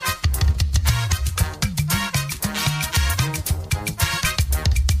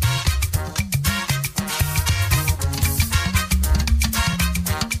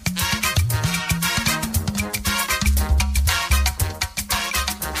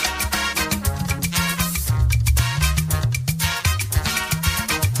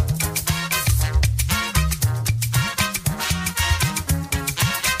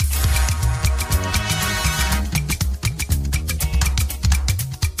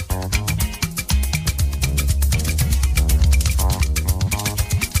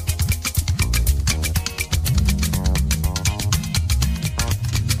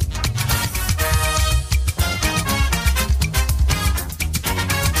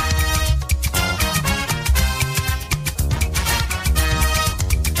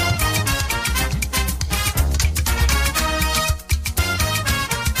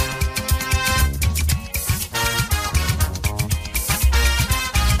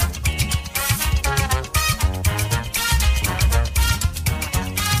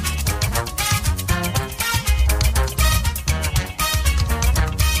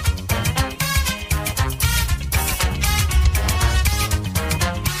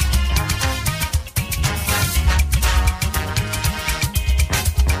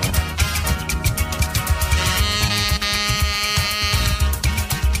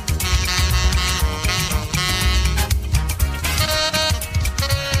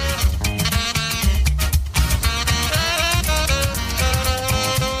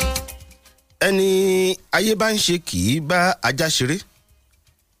ẹni ayé bá ń ṣe kì í bá ajá ṣeré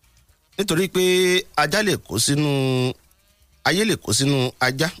nítorí pé ayé lè kó sínú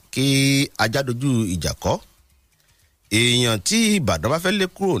ajá kí ajá dojú ìjà kọ. èèyàn tí Ìbàdàn bá fẹ́ lé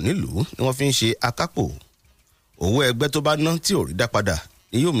kúrò nílùú ni wọ́n fi ń ṣe akápò. owó ẹgbẹ́ tó bá ná tí ò rí dá padà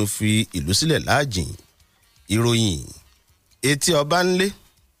ni yóò mú fi ìlú sílẹ̀ láàjìn. ìròyìn etí ọba ńlé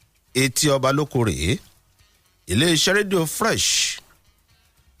etí ọba lóko rèé. iléeṣẹ́ rédíò Fresh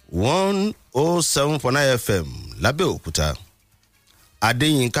 107.9 FM lábẹ́òkúta.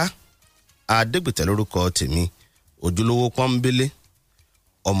 Adéyínká Adégbìtẹ́ lórúkọ tèmi, ojúlówó pọ́nbélé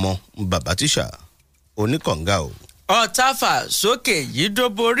ọmọ bàbá tíṣà oníkànga o. ọ̀tàfà sókè yìí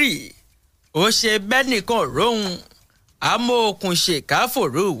dóborí ó ṣe bẹ́ẹ̀ nìkan róhun amóhùnkùn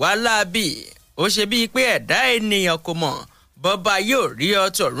ṣèkáfòrò wá láàbì ó ṣe bíi pé ẹ̀dá ènìyàn kò mọ̀ bọ́ba yóò rí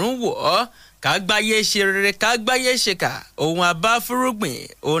ọtọ̀run wọ̀ ọ́ kágbáyé ṣe rere kágbáyé ṣèkà ohun abáfúrúgbìn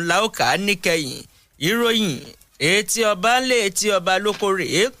òun la ó kà á níkẹyìn. ìròyìn etí ọba ńlẹ̀ etí ọba lóko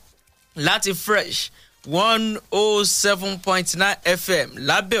rèé láti Fresh 107.9 FM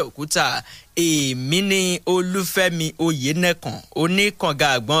lábẹ́òkúta. èmi ní Olúfẹ́mi Oyènẹ́kan oníkànga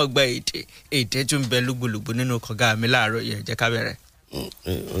àgbọ̀n ọgbà èdè tún ń bẹ lúgbúlùgbú nínú kànga mi láàárọ̀ yẹn jẹ́ ká bẹ̀rẹ̀.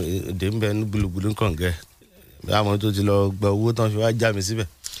 èdè ń bẹ lúgbúlùgbú ní kànga bí àwọn tó ti lọ gba owó tán fi wá já mi síbẹ̀.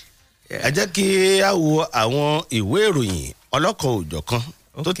 ẹ jẹ́ kí a wo àwọn ìwé ìròyìn ọlọ́kan òjọ̀kan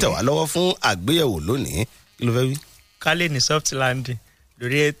tó tẹ̀ wá lọ́wọ́ fún àgbéyẹ̀wò lónìí. kí ló fẹ́ wí. kálẹ̀ ní soft landing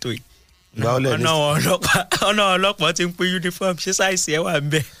lórí ètò yìí ọ̀nà ọlọ́pàá ti ń pín uniform ṣé sáìsì ẹ̀ wà ń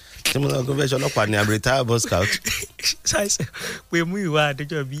bẹ̀. ṣé mo náà kó fẹ́ ṣe ọlọ́pàá ní abirita boy scout. sáìsì pé mú ìwà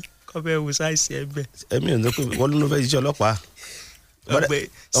àdéjọ́ bí kọ́ fẹ́ wo sáìsì ẹ̀ bẹ̀. ẹ̀mí ò ní pé wọ́n ló fẹ́ ṣiṣẹ́ ọlọ́pàá.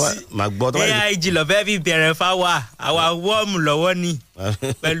 màá gbọ́ tó bá yẹ. AIG lọ fẹ́ fi bẹ̀rẹ̀ fáwa àwa wọ́ọ̀mù lọ́wọ́ ni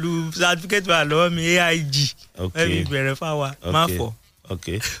pẹ̀lú certificate wà lọ́wọ́ mi AIG fẹ́ fi bẹ̀rẹ̀ fáwa má fọ̀.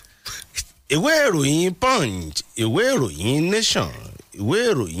 ìwé ìròyìn Punch, ìwé ìròyìn Nation, ìwé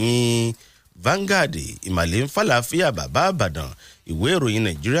ìròyìn Vanguard, ìmàlẹ́ ń fàlàáfíà bàbá àbàdàn, ìwé ìròyìn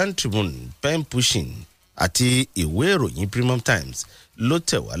Nigerian Tribune, pen pushing àti ìwé ìròyìn Premium Times ló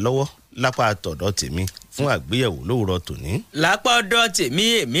tẹ̀ wá lọ́wọ́ lápá àtọ̀dọ̀ tèmi fún àgbéyẹ̀wò lówùrọ̀ tòní. lápá ọ̀dọ̀ tèmi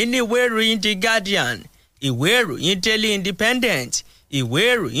èmi ní ìwé ìròyìn The Guardian, ìwé ìròyìn Daily Independent, ìwé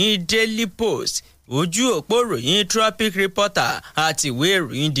ìròyìn Daily Post, ojú òpó ìròyìn Tropic Reporter àti ìwé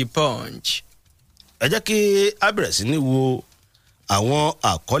ìròyìn The Punch. ẹ jẹ́ kí a bẹ̀rẹ̀ sí ní wo àwọn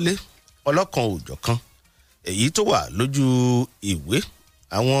àkọlé ọlọ́kan òjọ̀kan èyí tó wà lójú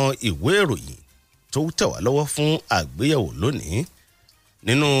àwọn ìwé ìròyìn tó tẹ̀ wá lọ́wọ́ fún àgbéyẹ̀wò lónìí.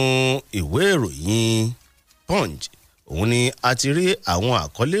 nínú ìwé ìròyìn Punch òun ni a ti rí àwọn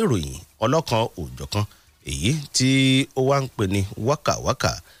àkọlé ìròyìn ọlọ́kan òjọ̀kan èyí tí ó wá ń pè ní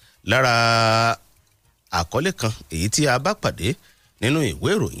wákàwákà. lára àkọlé kan èyí tí a bá pàdé nínú ìwé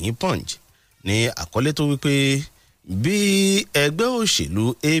ìròyìn Punch ní àkọlé tó wípé bí ẹgbẹ́ òṣèlú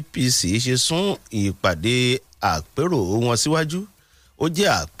APC ṣe sún ìpàdé àpérò wọn síwájú ó jẹ́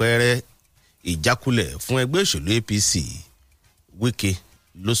àpẹẹrẹ ìjákulẹ̀ fún ẹgbẹ́ òṣèlú APC. Wike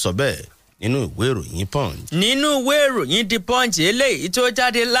ló sọ bẹ́ẹ̀ nínú ìwé ìròyìn Punch. nínú ìwé ìròyìn The Punch eléyìí tó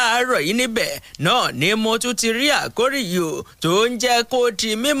jáde láàárọ̀ yìí níbẹ̀ náà ni mo tún ti rí àkórí yìí o tó ń jẹ́ kó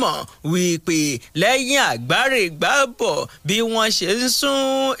di mímọ̀ wípé lẹ́yìn àgbárígbábọ̀ bí wọ́n ṣe ń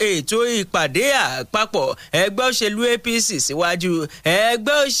sún ètò ìpàdé àpapọ̀ ẹgbẹ́ òṣèlú APC síwájú.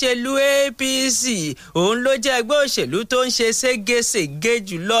 ẹgbẹ́ òṣèlú APC òun ló jẹ́ ẹgbẹ́ òṣèlú tó ń ṣe ségesège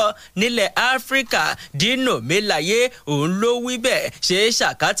jùlọ nílẹ̀ Áfíríkà. Dino Melaye òun ló wí bẹ́ẹ̀ ṣe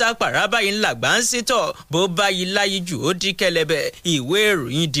ṣàkátà pàrábà yìí ńlàgbà ń sítọ̀ bó báyìí láyé jù ó di kẹlẹ̀bẹ̀. ìwé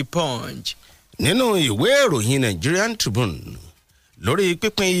ìròyìn The Punch. nínú ìwé ìròyìn Nigerian Tribune lórí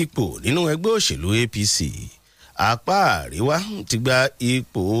pípín ipò nínú ẹgbẹ́ òṣèlú APC. Apá àríwá ti gba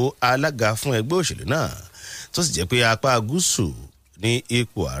ipò alága fún ẹgbẹ́ òṣèlú náà tó sì jẹ́ pé apá gúúsù ní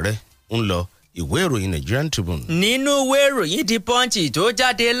ipò ààrẹ ń lọ. Ìwé ìròyìn Nigerian Tribune. Nínú ìwé ìròyìn The Punch tó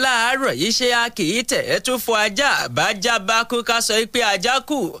jáde láàárọ̀ yìí ṣe a kì í tẹ̀ ẹ́ tún fọ ajá àbájá bá kú ká sọ pé ajá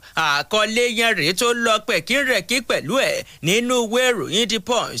kù àkọlé yẹn rèé tó lọ pẹ̀kínrẹ̀kí pẹ̀lú ẹ̀ nínú ìwé ìròyìn The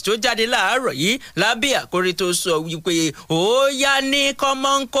Punch tó jáde láàárọ̀ yìí lábẹ́ àkórí tó sọ wípé ó yá ní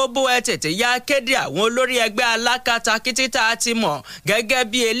kọ́mọ́ńkóbó ẹ tètè yá kéde àwọn olórí ẹgbẹ́ alákatakítí tá a ti mọ̀ gẹ́gẹ́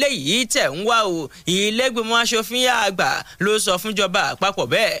bí eléyìí tẹ̀ ń wá o ilé-ìgbìmọ̀ aṣòfin àgbà ló sọ fúnjọba àpapọ̀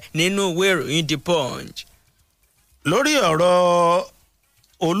bẹ́ẹ̀ nínú ìwé ìròyìn The Punch. Lórí ọ̀rọ̀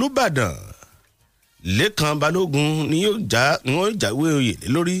Olúbàdàn, Lékan Balógun ni wọ́n jáwé oyè lé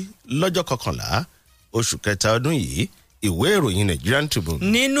lórí lọ́jọ́ 11 oṣù kẹta ọdún yìí. Ìwé ìròyìn Nigerian Tribune.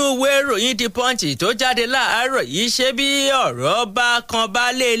 Nínú ìwé ìròyìn The Punch tó jáde láàárọ̀ yìí ṣe bí ọ̀rọ̀ bá kan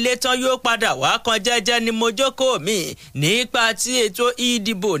baálé ilé tán yóò padà wá kan jẹ́jẹ́ ni mo jókòó mi nípa tí ètò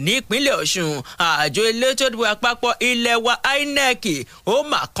ìdìbò nípínlẹ̀ Ọ̀ṣun àjọ elétò ìdìbò àpapọ̀ ilẹ̀ wa INEC ó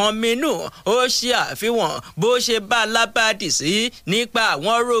mà kan mínú ó ṣe àfihàn bó ṣe bá alábàádì sí nípa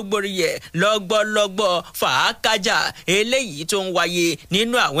àwọn rògbòrìyẹ lọ́gbọ́lọ́gbọ́ fàákàjà eléyìí tó ń wáyé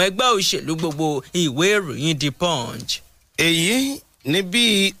nínú àwọn ẹgbẹ́ òṣèlú gbogbo. Ìwé ìròyìn The Punch. Èyí ni bí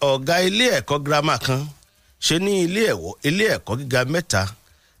ọ̀gá ilé ẹ̀kọ́ girama kan ṣe ní ilé ẹ̀kọ́ gíga mẹ́ta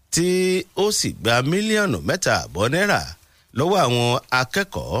tí ó sì gba mílíọ̀nù 3.5 náírà lọ́wọ́ àwọn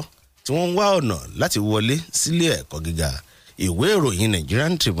akẹ́kọ̀ọ́ tí wọ́n ń wá ọ̀nà láti wọlé sílé ẹ̀kọ́ gíga. Ìwé ìròyìn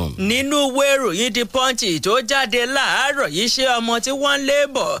Nigerian Tribune. Nínú ìwé ìròyìn The Punch tó jáde láàárọ̀ yìí ṣe ọmọ tí wọ́n ń lé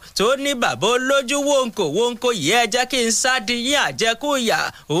bọ̀ tó ní bàbá olójú wòǹkò yìí ẹ jẹ́ kí n sádìyín àjẹkù ìyà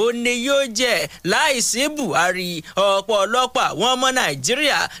ó ní yóò jẹ́ láìsí Buhari ọ̀pọ̀lọpọ̀ àwọn ọmọ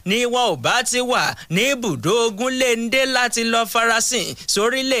Nàìjíríà ni wọn ò bá ti wà ní ibùdó ogun léńdé láti lọ farasin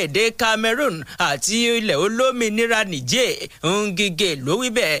sórílẹ̀-èdè Cameroon àti ilẹ̀ olómìnira Niger. Ngige ló wí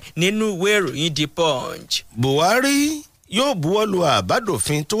bẹ́ẹ̀ nínú ìwé ìròyìn The Punch. Buhari yóò buwọ́lu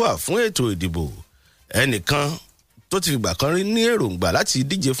àbádòfin tó wà fún ètò ìdìbò. Ẹnìkan tó ti fìgbà kan rí ní èròǹgbà láti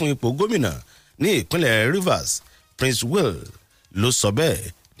díje fún ipò gómìnà ní ìpínlẹ̀ Rivers, Prince Will ló sọ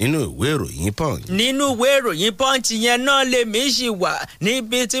bẹ́ẹ̀ nínú ìwé ìròyìn Punch. Nínú ìwé ìròyìn Punch yẹn náà lèmi ṣì wà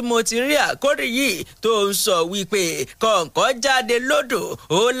níbi tí mo ti rí àkórí yìí tó ń sọ wípé kọ̀ǹkọ̀ jáde lódò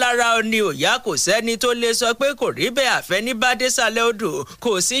ó lára ó ní òyà kò sẹ́ni tó lè sọ pé kò rí bẹ́ẹ̀ àfẹnibádésàlẹ̀ odò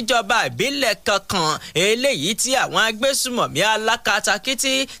kò síjọba ìbílẹ̀ kankan eléyìí tí àwọn agbésùmọ̀mí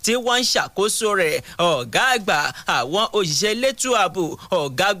alákatakítí tí wọ́n ń ṣàkóso rẹ̀. Ọ̀gá àgbà àwọn òṣìṣẹ́ elétò ààbò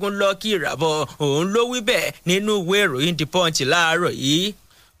ọ̀gágun Lucky Irabor òun ló wí bẹ́ẹ̀ nínú ìwé ìròyìn The Punch láàárọ̀ yìí.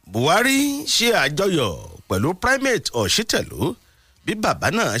 Buhari ṣe àjọyọ̀ pẹ̀lú Primate Ọ̀ṣítẹ̀lú bí bàbá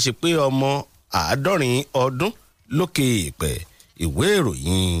náà ṣe pé ọmọ 90 ọdún lókè èèpẹ̀. Ìwé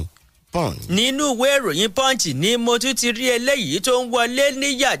ìròyìn Punch. Nínú ìwé ìròyìn Punch ni mo tún ti rí eléyìí tó ń wọlé ní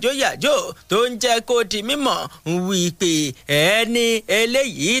yàjóyàjó tó ń jẹ́ kó di mímọ̀ wípé ẹni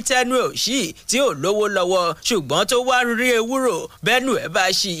eléyìí tẹnu òṣì tí ò lówó lọ́wọ́ ṣùgbọ́n tó wá rí ewúro bẹ́nu ẹ̀ bá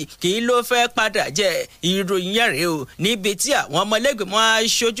ṣì kí ló fẹ́ padà jẹ. Ìròyìn yẹn rèé o níbi tí àwọn ọmọlẹ́gbẹ̀mọ́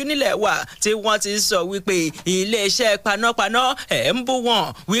aṣojú nílẹ̀ wà tí wọ́n ti sọ wípé iléeṣẹ́ panápaná ẹ̀ ń bú wọn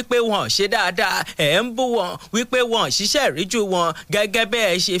wípé wọn ṣe dáadáa ẹ̀ ń bú wọn wípé wọn ṣiṣẹ́ ìríjú wọn gẹ́gẹ́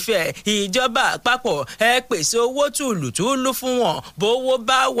bẹ́ẹ̀ ṣe fẹ́. Ìjọba àpapọ̀ ẹ pèsè owó tùlùtùlù fún wọn bówó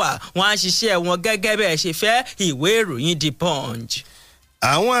bá wà wọn á ṣiṣẹ́ wọn gẹ́gẹ́ bẹ́ẹ̀ ṣe fẹ́. Ìwé ìròyìn The Punch.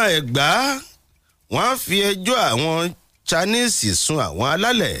 Àwọn Ẹ̀gbá wọ́n fi ẹjọ́ àwọn Chinese sun àwọn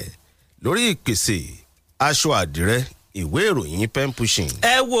alálẹ̀ lórí ìpèsè aṣọ àdìrẹ. Ìwé ìròyìn pen pushing.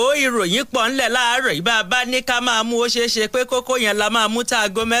 Ẹ wo ìròyìn pọ̀ ńlẹ̀ láàárọ̀ yìí bá a bá ní ká máa mú ó ṣeé ṣe pé kókó yẹn la máa mú tá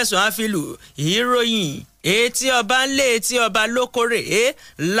aago 9 fi lù. Ìròyìn etí ọba ń lé etí ọba lókòrè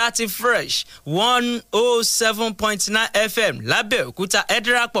láti Fresh 107.9 FM lábẹ́òkúta ẹ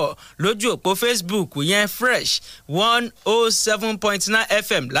darapọ̀ lójú òpó Facebook yẹn Fresh 107.9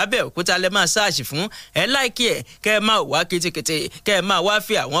 FM lábẹ́òkúta lẹ́ máa ṣáàṣì fún ẹ láìkí ẹ̀ kẹ́ ẹ máa wá kétékété kẹ́ ẹ máa wá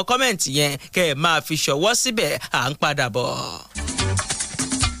fi àwọn kọ́mẹ̀ntì yẹn kẹ́ ẹ máa fi ṣọwọ́ síbẹ̀ à ń padà bọ̀.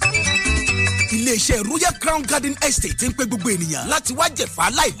 Iléeṣẹ́ Royal Crown Garden Estate ń pe gbogbo ènìyàn láti wá jẹ̀fà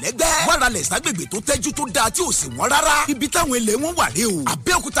láìlẹ́gbẹ́. Wáralẹ̀ ságbègbè tó tẹ́jú tó dáa tí ò sì wọ́n rárá. Ibi táwọn ilé wọn wà rè o.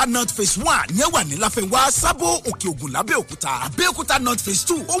 Abẹ́òkúta North Phase 1 yẹn wà ní Láfẹnwá Sábó Òkè Ògùn lábẹ́òkúta. Abẹ́òkúta North Phase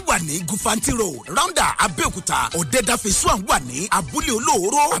 2 ó wà ní Gufanti Road Rounda Abẹ́òkúta. Ọ̀dẹ́dà Phase 1 wà ní Abúlé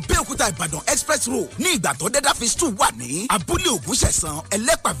Olóòró. Abẹ́òkúta Ìbàdàn Express Road ní ìgbà tó Ọ̀dẹ́dà Phase 2 wà ní Abúlé Ògúnṣẹ̀san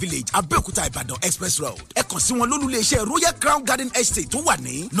Ẹlẹ́pà Village Abẹ́òkúta Ìbàdàn Express Road. Ẹ kàn sí wọn lólùléeṣẹ́ Royal Crown Garden Estate tó wà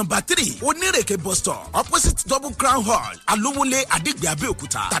ní No. 3 Onírèké bus stop opposite double crown hall alówólé àdìgbì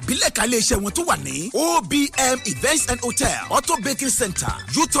abẹ́òkúta tàbí lẹ́ka iléeṣẹ́ wọn tó wà ní obm events and hotel auto baking center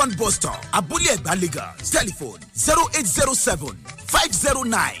u-turn bus stop abúlé ẹ̀gbá Lagos telephone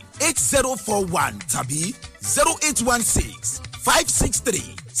 0807-509-8041 tàbí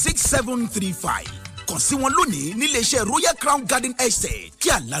 0816-563-6735 kàn sí wọn lónìí níléeṣẹ́ Royal Crown Garden Estate kí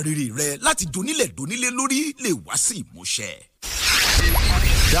àlárèrè rẹ láti donílé lórí lè wá sí ìmúṣẹ.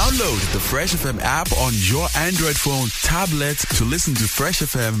 Download the Fresh FM app on your Android phone, tablet to listen to Fresh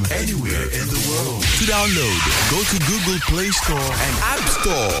FM anywhere in the world. To download, go to Google Play Store and App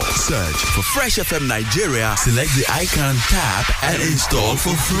Store. Search for Fresh FM Nigeria, select the icon, tap, and install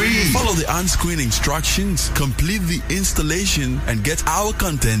for free. Follow the on-screen instructions, complete the installation, and get our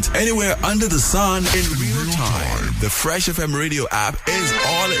content anywhere under the sun in real time. The Fresh FM radio app is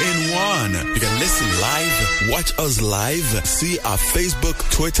all in one. You can listen live, watch us live, see our Facebook,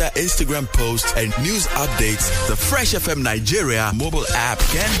 Twitter, Instagram posts, and news updates. The Fresh FM Nigeria mobile app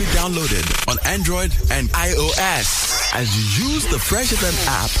can be downloaded on Android and iOS. As you use the Fresh FM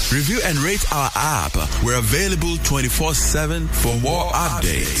app, review and rate our app. We're available 24/7 for more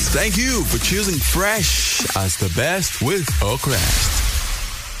updates. Thank you for choosing Fresh as the best with Oakrest.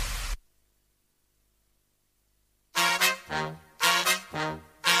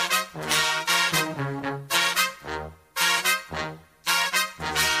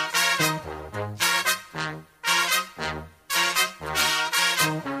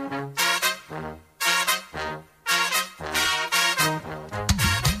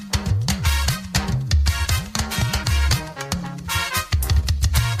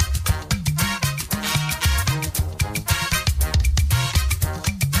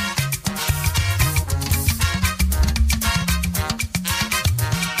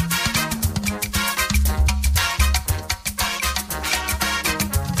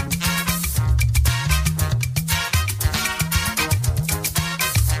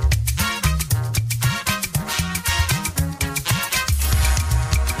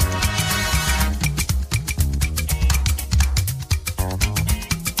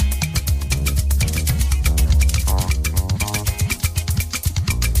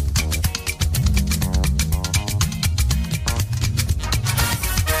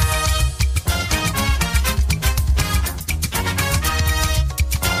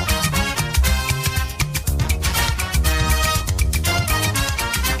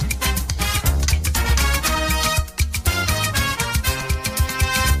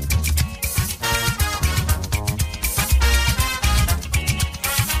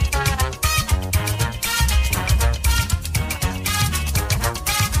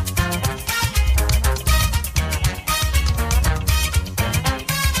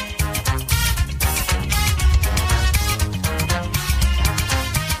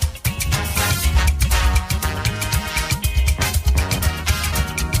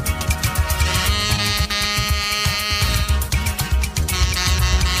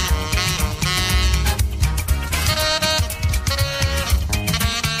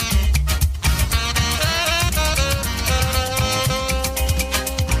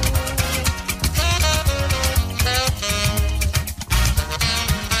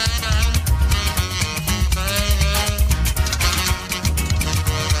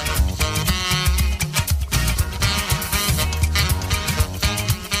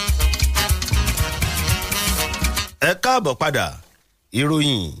 káàbọ̀ padà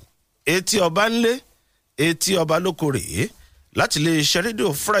ìròyìn etí ọba ńlé etí ọba lóko rèé láti lè ṣe rédíò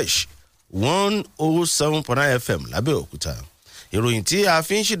Fresh 107.9 FM lábẹ́òkúta. Ìròyìn tí a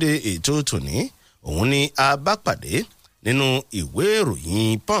fi ń ṣíde ètò tòní òun ni a bá pàdé nínú ìwé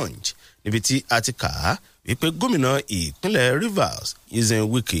ìròyìn Punch níbi tí a ti kà á wípé gómìnà ìpínlẹ̀ Rivers Nyesom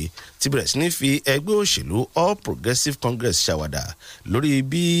Wike ti bẹ̀rẹ̀ sí ní fi ẹgbẹ́ òṣèlú All Progressives Congress ṣàwàdà lórí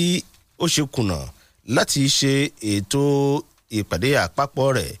bí ó ṣe kùnà láti ṣe ètò ìpàdé àpapọ̀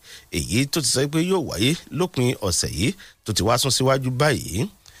rẹ̀ èyí tó ti sọ pé yóò wáyé lópin ọ̀sẹ̀ yìí tó ti wá sún síwájú báyìí.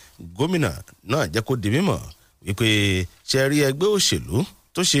 Gómìnà náà jẹ́ kó di mímọ̀ wípé ṣe rí ẹgbẹ́ òṣèlú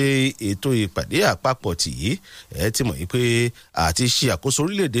tó ṣe ètò ìpàdé àpapọ̀ tì yìí ẹ ti mọ̀ wípé àti ṣe àkóso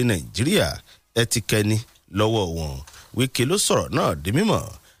orílẹ̀-èdè Nàìjíríà ẹ ti kẹni lọ́wọ́ wọn. Wike ló sọ̀rọ̀ náà di mímọ̀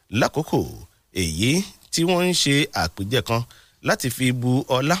lákòókò èyí tí wọ́n ń ṣe àpèjẹ kan láti fi bu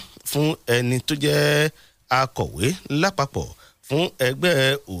ọlá fún ẹni tó jẹ́ akọ̀wé lápapọ̀ fún ẹgbẹ́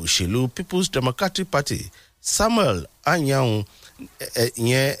òṣèlú People's Democratic Party Samuel Anyanwu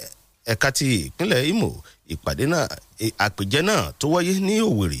ìyẹn ẹ̀ka ti ìpínlẹ̀ Imo. Ìpàdé náà àpèjẹ náà tó wáyé ní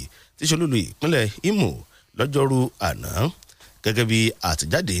Òwèrì tí ṣolúlu ìpínlẹ̀ Imo lọ́jọ́rú àná gẹ́gẹ́ bí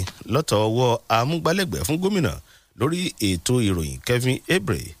àtẹ̀jáde lọ́tọ̀ọwọ́ amúgbálẹ́gbẹ̀ẹ́ fún gómìnà lórí ètò ìròyìn Kevin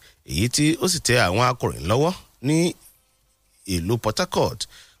Ebre èyí tí ó sì tẹ àwọn akọ̀ròyìn lọ́wọ́ ní ìlú Port Harcourt.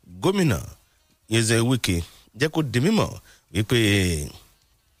 Gómìnà Nyesom Wike jẹ́ kó di mímọ̀ wípé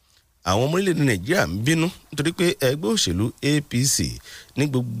àwọn ọmọ orílẹ̀-èdè Nàìjíríà ń bínú nítorí pé ẹgbẹ́ òṣèlú APC ní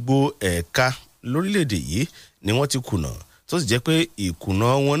gbogbo ẹ̀ka lórílẹ̀-èdè yìí ni wọ́n ti kùnà, tó sì jẹ́ pé ìkùnà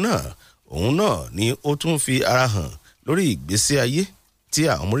wọn náà òun náà ni ó tún fi ara hàn lórí ìgbésí ayé tí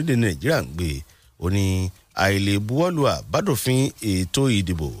àwọn ọmọ orílẹ̀-èdè Nàìjíríà ń gbé. Ó ní àìlè buwọ́lù àbádòfin ètò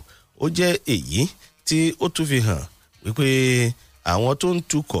ìdìbò ó jẹ́ èyí tí ó tún fi hàn wípé àwọn tó ń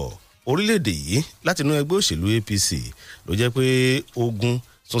tukọ̀ orílẹ̀-èdè yìí látinú ẹgbẹ́ òṣèlú APC ló jẹ́ pé ogun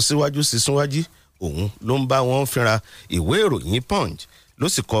sún síwájú òun ló ń bá wọn fínra. Ìwé ìròyìn Punch ló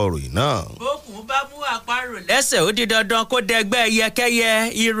sì kọ ìròyìn náà. bókun bá mú àparò lẹ́sẹ̀ ó di dandan kó dẹgbẹ́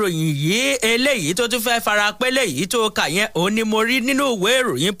yẹkẹ́yẹ. ìròyìn yìí eléyìí tó tún fẹ́ fara pẹ́ léyìí tó kà yẹn òun ni mo rí nínú ìwé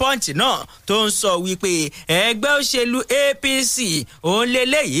ìròyìn Punch náà tó ń sọ wípé ẹgbẹ́ òṣèlú APC òun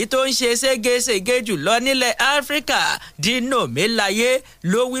leléyìí tó ń ṣe ségesège jùlọ nílẹ̀ Áfíríkà. Dino Melaye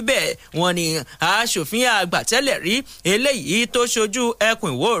ló wí bẹ́ẹ̀. wọ́n ní aṣòfin àgbà tẹ́lẹ̀ rí eléyìí tó ṣojú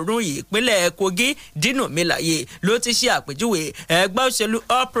ẹkùn ìwọ̀ oòrùn ìpínlẹ̀ Kogi Dino Melaye ló ti ṣe àpèjúwe ẹgbẹ́ òṣèlú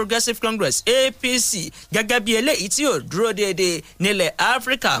All Progressives Congress APC gẹ́gẹ́ bí eléyìí tí ò dúró déédéé nílẹ̀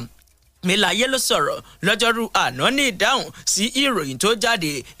Áfíríkà. Melaye ló sọ̀rọ̀ lọ́jọ́rú àná ní ìdáhùn sí ìròyìn tó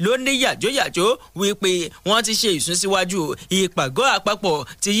jáde ló ní yàjóyàjó wípé wọ́n ti ṣe ìsúnsíwájú ìpàgọ́ àpapọ̀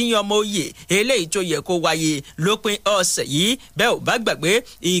ti yíyan ọmọ oyè eléyìí tó yẹ kó wáyé lópin ọ̀sẹ̀ yìí. bẹ́ẹ̀ ò bá gbàgbé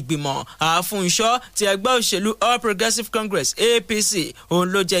ìgbìmọ̀ àfúnṣọ́ ti ẹgbẹ́ òṣèlú All Progressives Congress APC òun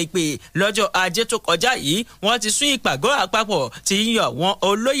ló jẹ́ ìpè lọ́jọ́ ajé tó kọjá yìí wọ́n ti sún ìpàgọ́ àpapọ̀ ti yíyan àwọn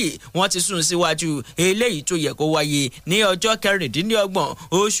olóyè wọ́n ti sún síwájú eléyìí tó yẹ kó wáyé ní ọjọ́ 26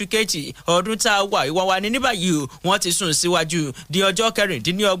 oṣù kejì ọdún tá a wà ìwọ̀n wa ní báyìí o wọ́n ti sún síwájú di ọjọ́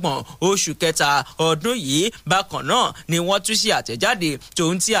 26 oṣù kẹta ọdún yìí. bákan náà ni wọ́n tún ṣe àtẹ̀jáde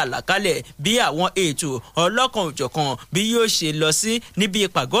tòun ti àlàkalẹ̀ bí àwọn ètò ọlọ́kan òjọ̀kan bí yóò ṣe lọ sí níbi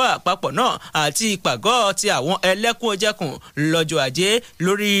ìpàgọ́ àpapọ̀ náà àti ìpàgọ́ ti àwọn ẹlẹ́kùn òjẹ̀kùn lọ́jọ́ ajé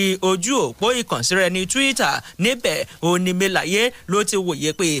lórí ojú òpó ìkànsíraẹni Twitter. níbẹ̀ òní Melaye ló ti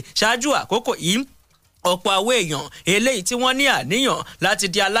wòye pé ṣáájú àkókò yìí ọ̀pọ̀ àwọn èèyàn eléyìí tí wọ́n ní àníyàn láti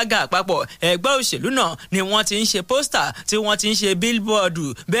di alága àpapọ̀ ẹgbẹ́ òṣèlú náà ni wọ́n ti ń ṣe pósítà tí wọ́n ti ń ṣe bílbọ́ọ̀dù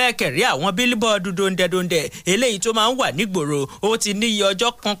bẹ́ẹ̀ kẹ̀rí àwọn bílbọ́ọ̀dù dòǹdẹ̀dòǹdẹ̀ eléyìí tó máa ń wà nígboro ó ti níye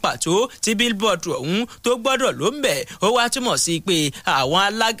ọjọ́ kan pàtó tí bílbọ́ọ̀dù ọ̀hún tó gbọ́dọ̀ ló ń bẹ̀. ó wá túmọ̀ sí pé àwọn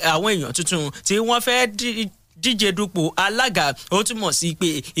èèyàn tuntun tí wọ́n fẹ́ díje dupò alága ó túmọ̀ sí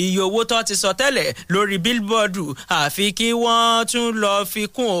pé iye owó tó ti sọ tẹ́lẹ̀ lórí bílbọ́ọ̀dù àfi kí wọ́n tún lọ fi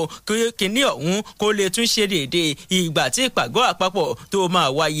kún o kíní ọ̀hún kó lè tún ṣe déédéé ìgbà tí ìpàgọ́ àpapọ̀ tó máa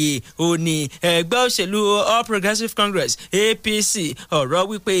wáyé. ó ní ẹgbẹ́ òṣèlú All Progressives Congress APC ọ̀rọ̀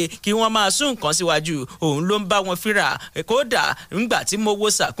wípé kí wọ́n máa sún nǹkan síwájú òun ló ń bá wọn fínra. kódà ńgbà tí mo wo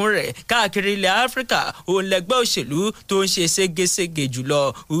sàkún rẹ̀ káàkiri ilẹ̀ Áfíríkà òun lẹgbẹ́ òṣèlú tó ń ṣe ségesège jùlọ.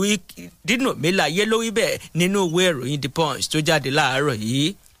 Dino Melaye ló wí bẹ́ẹ̀ nínú ìwé ìròyìn The Punch tó jáde láàárọ̀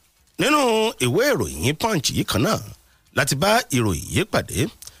yìí. nínú ìwé ìròyìn Punch yìí kan náà láti bá ìròyìn yìí pàdé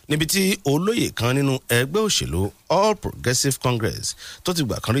níbi tí olóyè kan nínú ẹgbẹ́ òṣèlú All Progressives Congress tó ti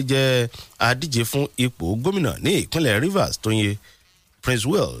gbà kan rí jẹ́ adíje fún ipò gómìnà ní ìpínlẹ̀ Rivers Tóyìn Prince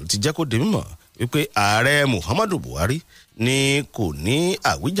Will ti jẹ́ kó di mímọ̀ wípé ààrẹ Muhammadu Buhari ni kò ní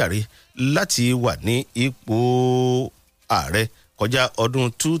àwíjàre láti wà ní ipò ààrẹ kọjá ọdún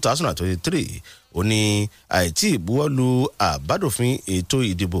 2023. ó ní àìtí ìbuwọ́lù àbádòfin ètò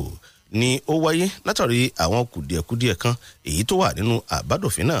ìdìbò ni ó wáyé látàrí àwọn kùdìẹ̀kudiẹ kan èyí tó wà nínú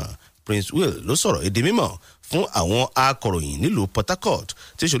àbádòfin náà. Prince Will ló sọ̀rọ̀ èdè mímọ̀ fún àwọn akọ̀ròyìn nílùú Port Harcourt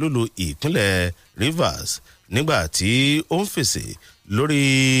tí ṣolúlu ìpínlẹ̀ Rivers nígbà tí ó ń fèsì lórí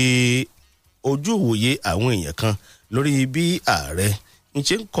ojú ìwòye àwọn èèyàn kan lórí bí ààrẹ ń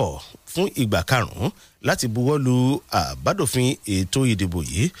ṣe ń kọ̀ fún ìgbà karùn-ún láti buwọ́lù àbádòfin ètò ìdìbò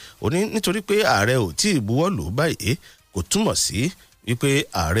yìí. ó ní nítorí pé ààrẹ ò tí ì buwọ́lù báyìí kò túmọ̀ sí wípé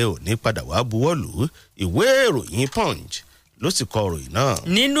ààrẹ ò ní padà wá buwọ́lù. ìwé ìròyìn Punch ló sì kọ ìròyìn náà.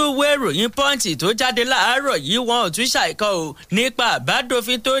 nínú ìwé ìròyìn Punch tó jáde láàárọ̀ yìí wọn ò tún ṣàìkọ o nípa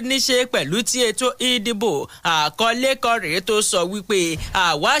àbádòfin tó ní ṣe pẹ̀lú ti ètò ìdìbò. àkọlé kan rèé tó sọ wípé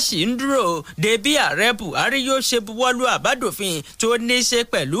àwa ṣì ń dúró de bí ààrẹ Buhari yóò ṣe buwọ́lù àbádòfin tó ní ṣe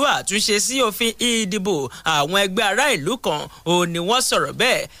pẹ̀lú àtúnṣe sí òfin ìdìbò. àwọn ẹgbẹ́ ará ìlú kan ò ní wọ́n sọ̀rọ̀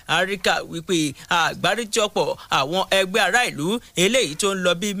bẹ́ẹ̀. àríkà wípé àgbáríjọpọ̀ àwọn ẹgbẹ́ ará ìlú eléyìí tó ń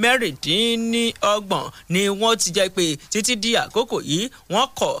lọ bíi 26 ni wọ́n ti jẹ́ pé títí di di àkókò yìí wọ́n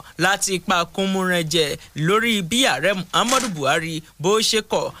kọ̀ láti pa kúnmúrẹ́jẹ lórí bí ààrẹ Muhammadu Buhari bó ṣe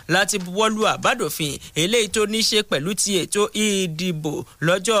kọ̀ láti buwọ́lu àbádòfin eléyìí tó ní ṣe pẹ̀lú ti ètò ìdìbò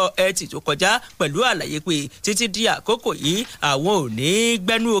lọ́jọ́ Ẹtì tó kọjá pẹ̀lú àlàyé pé títí di àkókò yìí àwọn ò ní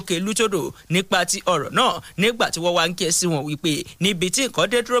gbẹ́nu òkè lútòdò nípa ti ọ̀rọ̀ náà nígbà tí wọ́n wá ń ké sí wọn wípé níbi tí nǹkan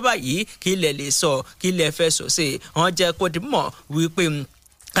dé dúró báyìí kí lẹ lè sọ kí lẹ fẹ́ sọ sí wọ́n jẹ́ kó dì mọ̀ wípé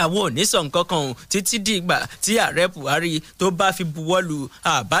àwọn ò ní sọ nǹkan kan títí di ìgbà tí ààrẹ Buhari tó bá fi buwọ́lu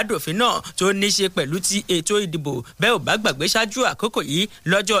àbádòfin náà tó ní ṣe pẹ̀lú ti ètò ìdìbò bẹ́ẹ̀ ò bá gbàgbé ṣáájú àkókò yìí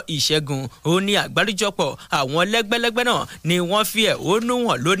lọ́jọ́ ìṣẹ́gun ó ní àgbáríjọpọ̀ àwọn lẹ́gbẹ́lẹ́gbẹ́ náà ni wọ́n fi ẹ̀hónú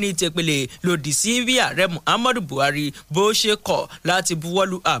hàn lóní tẹpẹlẹ lòdì sí bí ààrẹ Muhammadu Buhari bó ṣe kọ̀ láti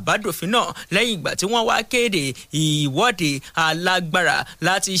buwọ́lu àbádòfin náà lẹ́yìn ìgbà tí wọ́n wá kéde ìwọ́de alágbára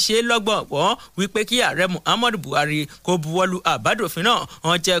láti ṣe lọ́gbọ̀ngbọ̀n wípé kí ààrẹ Muhammadu Buhari kó buwọ́lu àbádòfin náà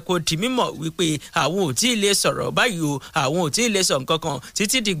jẹ́ kó di mímọ̀ wípé àwọn ò tí ì lè sọ̀rọ̀ báyìí o àwọn ò tí ì lè sọ nǹkan kan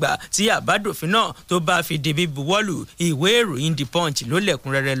títí dìgbà tí àbádòfin náà tó bá fi débi buwọ́lù ìwé ìròyìn The Punch ló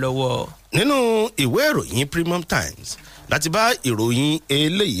lẹ́kùnrẹ́rẹ́ lọ́wọ́. nínú ìwé ìròyìn Premium Times láti bá ìròyìn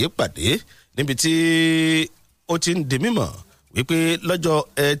eléyìí pàdé níbi tí ó ti ń di mímọ̀ wípé lọ́jọ́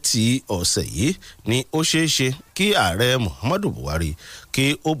Ẹtì ọ̀sẹ̀ yìí ni ó ṣeé ṣe kí ààrẹ Muhammadu Buhari kí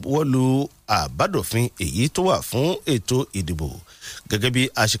ó buwọ́lù àbádòfin èyí tó wà fún ètò ìdìbò gẹ́gẹ́ bí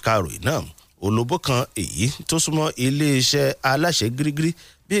aṣíkàròyìn náà olóbó kan èyí tó súnmọ́ iléeṣẹ́ aláṣẹ gírígírí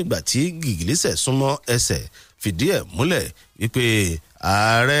bí ìgbà tí gìgìlísẹ̀ súnmọ́ ẹsẹ̀ fìdí ẹ̀ múlẹ̀ wípé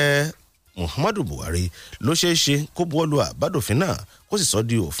ààrẹ Muhammadu Buhari ló ṣeé ṣe kó buwọ́lù àbádòfin náà kó sì sọ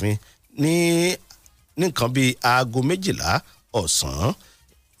di òfin ní nǹkan bíi aago 12 ọ̀sán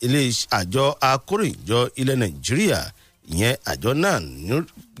ilé àjọ akóròyìnjọ ilẹ̀ Nàìjíríà ìyẹn àjọ náà ní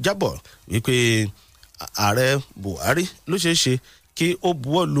jábọ̀ wípé ààrẹ Buhari ló ṣeé ṣe kí ó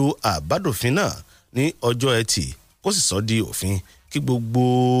buwọ́lu àbádòfin náà ní ọjọ́ Ẹtì kó sì sọ di òfin kí gbogbo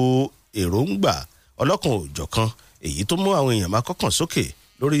èròǹgbà ọlọ́kan òjọ̀kan èyí tó mú àwọn èèyàn máa kọ́kàn sókè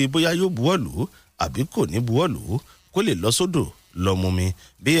lórí bóyá yóò buwọ́lù àbí kò ní buwọ́lù kó lè lọ sódò lọ mú mi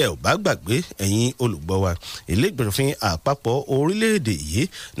bí ẹ ò bá gbàgbé ẹ̀yin olùgbọ́ wa ilé ìgbìmọ̀ àpapọ̀ orílẹ̀-èdè yìí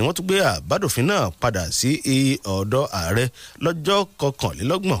ni wọ́n tún gbé àbádòfin náà padà sí ọ̀dọ̀ ààrẹ lọ́jọ́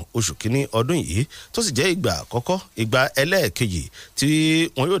 21 oṣù kínní ọdún yìí tó sì jẹ́ ìgbà àkọ́kọ́ ìgbà ẹlẹ́ẹ̀kejì tí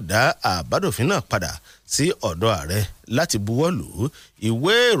wọ́n yóò dá àbádòfin náà padà sí ọ̀dọ̀ ààrẹ láti buwọ́lù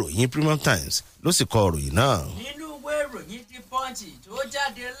ìwé ìròyìn Premium Times ló sì kọ ìròyìn náà. nínú ìwé ìròyìn The Punch tó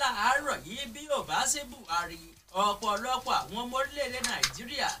jáde láàárọ̀ yìí bí ò bá sí Buhari ọ̀pọ̀lọpọ̀ àwọn ọmọ orílẹ̀-èdè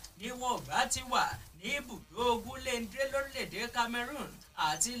Nàìjíríà ni wọn ò bá ti wà ní ibùdó ogunléndé lórílẹ̀-èdè Cameroon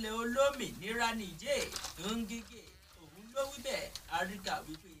àti ilẹ̀ olómìnira Niger Ngige òun ló wí bẹ́ẹ̀ àríkà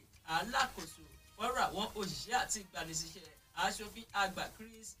wípé alákòóso fọ́rọ̀ àwọn òṣìṣẹ́ àti ìgbanisíṣẹ́ aṣòfin àgbà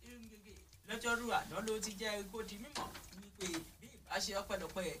Chris Ngige lọ́jọ́rú àná ló ti jẹ́ kó di mímọ̀ wípé bí ìbáṣe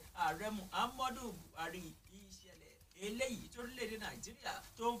ọpẹ́lọpẹ́ ààrẹ Muhammadu Buhari eléyìí torílẹ̀-èdè Nàìjíríà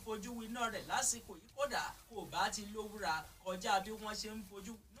tó ń fojú winá rẹ̀ lásìkò yìí kódà kò bá ti lówúra kọjá bí wọ́n ṣe ń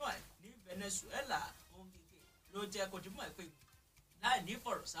fojú winá ẹ̀ ní Venezuela Ngige ló jẹ́ kó dimọ̀ pé láì ní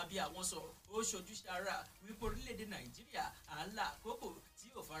fọ̀rọ̀ sábì àwọn sọ̀rọ̀ ó ṣojú ṣara wípé orílẹ̀-èdè Nàìjíríà à ń la àkókò tí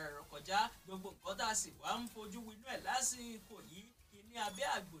ò fara rọ̀ kọjá gbogbo nǹkan tá a sì wá ń fojú winá ẹ̀ lásìkò yìí ìní abẹ́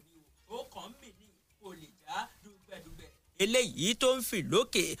àgbò ni ó kàn ń mì ní kò lè já dùgbẹ̀dùgbẹ̀ eléyìí tó ń fì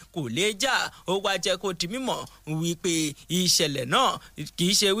lókè kò lè já ó wá jẹ́ kó di mímọ̀ wípé ìṣẹ̀lẹ̀ náà kì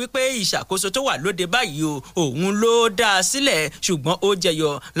í ṣe wípé ìṣàkóso tó wà lóde báyìí o òun ló dá a sílẹ̀ ṣùgbọ́n ó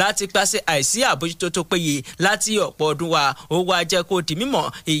jẹyọ láti pàṣẹ àìsí àbójútó tó péye láti ọ̀pọ̀ ọdún wa ó wá jẹ́ kó di mímọ̀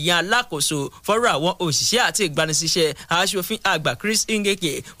ìyẹn alákòóso fọ́rọ̀ àwọn òṣìṣẹ́ àti ìgbanisíṣẹ́ aṣòfin àgbà Chris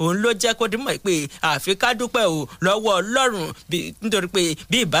Ngige òun ló jẹ́ kó di mímọ̀ pé àfi ká dúpẹ́ o lọ́wọ́ Ọlọ́run nítorí pé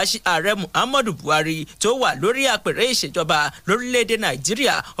bí ìbáṣe ààrẹ Muhammadu Buhari tó wà lórí àpèrè ìṣèjọba lórílẹ̀‐èdè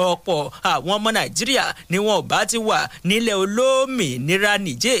Nàìjíríà ọ̀pọ̀ àwọn ọmọ Nàìjíríà ni wọn ò bá ti wà nílẹ̀ olómìnira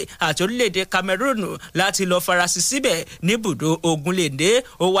Niger àti orílẹ̀‐èdè Cameroon láti lọ farasí síbẹ̀ níbùdó ogunléndé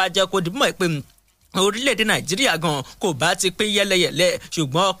ó wá jẹ́ kó di mọ̀ pé orílẹ̀-èdè Nàìjíríà gan kò bá ti pín yẹ́lẹyẹ̀lẹ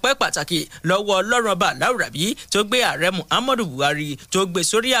ṣùgbọ́n ọpẹ́ pàtàkì lọ́wọ́ Ọlọ́run ọba aláwùrábí tó gbé ààrẹ Muhammadu Buhari tó gbé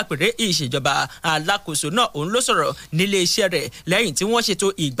sórí àpèrè ìṣèjọba alákòóso náà òun ló sọ̀rọ̀ nílé iṣẹ́ rẹ̀ lẹ́yìn tí wọ́n ṣètò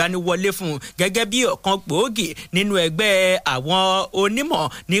ìgbaniwọlé fún gẹ́gẹ́ bí ọ̀kan gbòógì nínú ẹgbẹ́ àwọn onímọ̀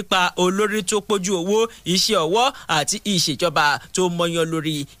nípa olórí tó pójú owó iṣẹ́ ọwọ́ àti ìṣèjọba tó mọyan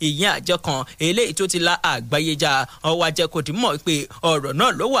lórí ìyẹn àjọ kan eléyìí tó ti la àgbáyé já ó wá jẹ́ kó di mọ̀ pé ọ̀rọ̀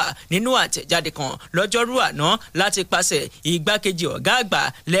náà ló wà nínú àtẹ̀jáde kan lọ́jọ́rú àná láti pàṣẹ igbákejì ọ̀gá àgbà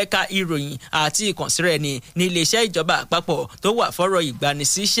lẹ́ka ìròyìn àti ìkànsíra ẹni ní iléeṣẹ́ ìjọba àpapọ̀ tó wà fọ́rọ̀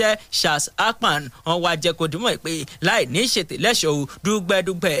ìgbanisíṣẹ́ Charles Akpan wọ́n wá jẹ́ kó dùnmọ̀ pé láì ní ṣètìlẹ́ṣọ̀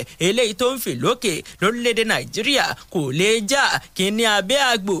dúgbẹ́dúgbẹ́ eléyìí tó ń fì lókè lórílẹ̀‐èdè Nàìjíríà kò lè já kíní abẹ́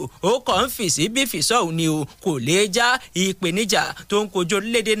àgbò ó kàn ń fì sí bí fìsọ́ òun ni o kò lè já ìpèníjà tó ń kojú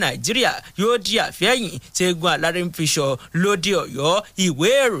orílẹ̀‐èdè Nàìjíríà yóò di àfẹ́yìn tí egun alárí ń fi sọ lóde Ọ̀yọ́. Ìwé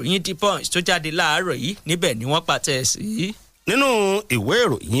ìròyìn The Punch tó jáde láàárọ̀ yìí níbẹ̀ ni wọ́n pàtẹ́ sí. nínú ìwé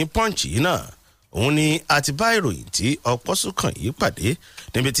ìròyìn Punch yìí náà òun ni a ti bá ìròyìn tí ọ̀pọ̀ sùkàn yìí pàdé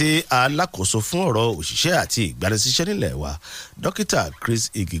níbi tí alákòóso fún ọ̀rọ̀ òṣìṣẹ́ àti ìgbanisíṣẹ́ nílẹ̀ wa dókítà Chris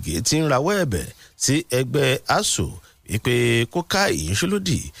Igige ti ń rawọ́ ẹ̀bẹ̀ sí ẹgbẹ́ ASUU wípé kó ká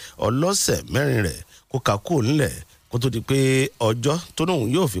ìyanṣẹ́lódì ọlọ́sẹ̀ 4 rẹ̀ kó ká kúrò nílẹ̀ kó tó di pé ọjọ́ tó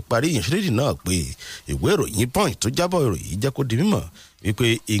lóun yóò fi parí ìyanṣẹ́lódì náà pé ìwé ìròyìn Punch tó jábọ̀ ìròyìn jẹ́ kó di mímọ̀ wípé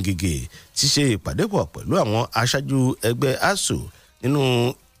Igige ti ṣe ìpàdé pọ̀ pẹ̀lú àwọn aṣáájú ẹgbẹ́ ASUU nínú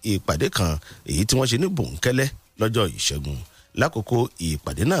ìpàdé kan èyí tí wọ́n ṣe ní bòńkẹ́lẹ́ lọ́jọ́ ìṣẹ́gun. Lákòókò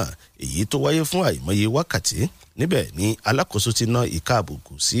ìpàdé náà èyí tó wáyé fún àìmọye wákàtí níbẹ̀ ni alákòóso ti ná ìka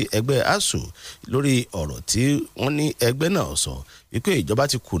àbùkù sí ẹgbẹ́ ASUU lórí ọ̀rọ̀ tí wọ́n ní ẹgbẹ́ náà sọ wípé ìjọba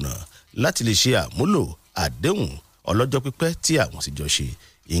ti kùnà láti lè ṣe àmúlò àdéhùn ọlọ́jọ́ pípẹ́ tí àwọn sì jọ ṣe.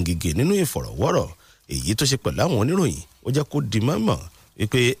 Igige nínú ìfọ̀rọ̀wọ́rọ̀ èyí tó ṣe pẹ̀lú àwọn oníròyìn ó jẹ́ kó di mọ́mọ́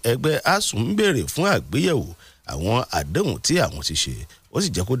wípé ẹgbẹ́ ASUU ń béèrè fún àgbéyẹ̀wò àwọn àdéhùn tí àwọn ti ṣe. Ó sì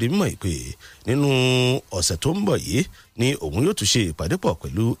jẹ́ kó di mímọ̀ pé nínú ọ̀sẹ̀ tó ń bọ̀ yìí ni òun yóò tún ṣe ìpàdé pọ̀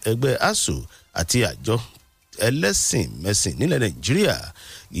pẹ̀lú ẹgbẹ́ ASUU àti àjọ ẹlẹ́sìn mẹ́sìn nílẹ̀ Nàìjíríà.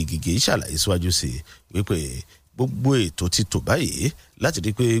 Igige ṣàlàyé síwájú sí wípé gbogbo ètò ti tò báyìí láti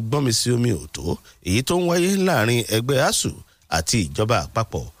rí pé gbọ́nmi sí omi ò tó èyí tó ń wáyé láàrin ẹgbẹ́ ASUU àti ìjọba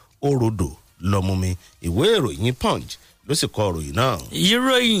àpapọ̀ ó rodò lọ́mumi. Ìwé ìròyìn Punch ló sì kọ ìròyìn náà.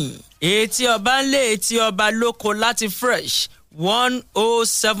 ìròyìn etí ọba ń lé etí ọba lóko láti Fresh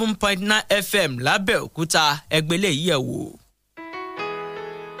 107.9 FM lábẹ́òkúta ẹgbẹ́lẹ́ yìí ẹ̀ wò.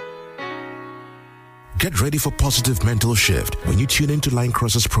 Get ready for positive mental shift when you tune into Line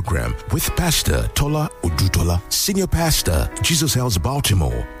Crossers program with Pastor Tola Odutola, Senior Pastor, Jesus House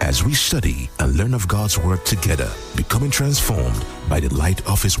Baltimore, as we study and learn of God's Word together, becoming transformed by the light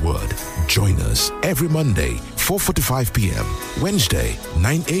of His Word. Join us every Monday, 4:45 p.m., Wednesday,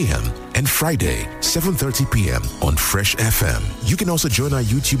 9 a.m., and Friday, 7:30 p.m. on Fresh FM. You can also join our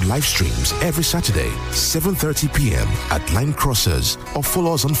YouTube live streams every Saturday, 7:30 p.m. at Line Crossers, or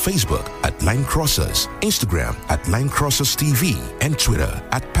follow us on Facebook at Line Crossers, Instagram at Line Crossers TV, and Twitter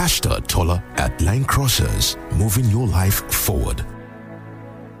at Pastor Tola at Line Crossers, moving your life forward.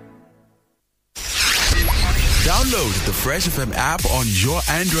 Download the Fresh FM app on your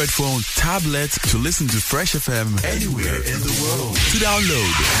Android phone, tablet to listen to Fresh FM anywhere in the world. To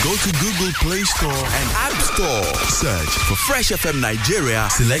download, go to Google Play Store and App Store. Search for Fresh FM Nigeria,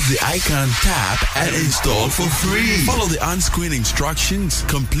 select the icon, tap, and install for free. Follow the on-screen instructions,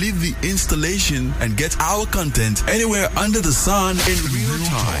 complete the installation, and get our content anywhere under the sun in real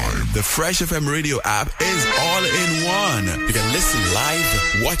time. The Fresh FM radio app is all in one. You can listen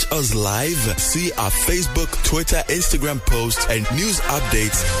live, watch us live, see our Facebook, Twitter, Instagram posts, and news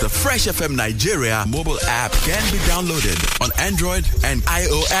updates. The Fresh FM Nigeria mobile app can be downloaded on Android and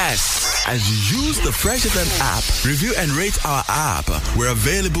iOS. As you use the Fresh FM app, review and rate our app. We're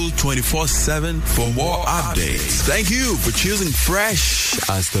available 24/7 for more updates. Thank you for choosing Fresh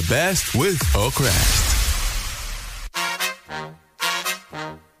as the best with Oakrest.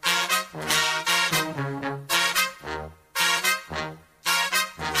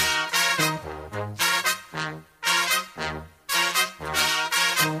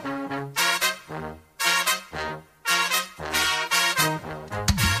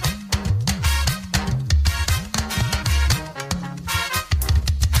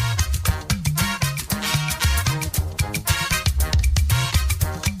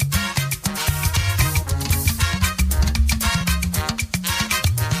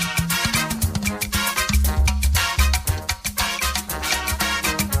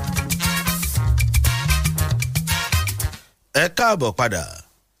 Ẹ káàbọ̀ padà.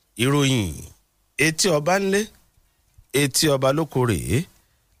 Ìròyìn etí ọba ńlé etí ọba lóko rèé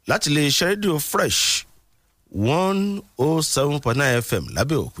láti lè ṣe rédíò Fresh 107.9 FM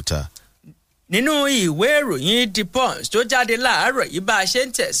lábẹ́òkúta. nínú ìwé ìròyìn The Punch tó jáde láàárọ̀ yìí bá a ṣe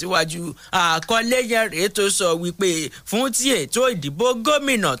ń tẹ̀síwájú àkọlé yẹn rèé tó sọ wípé fún ti ètò ìdìbò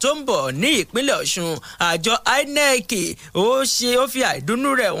gómìnà tó ń bọ̀ ní ìpínlẹ̀ Ọ̀ṣun àjọ INEC ó fi àìdùnnú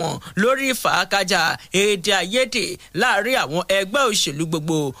rẹ̀ wọ̀n lórí fàákàjà èdè àìyedè láàrin àwọn ẹgbẹ́ òṣèlú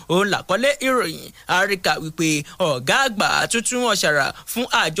gbogbo òun làkọlé ìròyìn àríkà wípé ọ̀gá àgbà tuntun ọ̀ṣàrà fún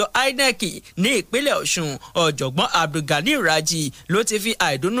àjọ INEC ní ìpínlẹ̀ Ọ̀ṣun ọ̀jọ̀gbọ́n Abdulgani Raji ló ti fi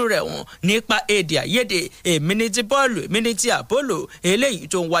àìdùnnú rẹ̀ wọ̀n nípa èdè àìyedè èmi ní ti bọ́ọ̀lù èmi ní ti àpólò eléyìí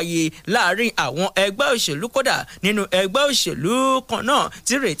tó ń wáyé láàrin àwọn ẹgbẹ́ òṣèlú kódà nínú ẹgbẹ́ òṣèlú kan náà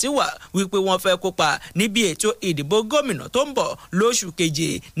tí retí wà wípé wọ́n fẹ́ kópa níbi ètò ìdìbò gómìnà tó ń bọ̀ lóṣù keje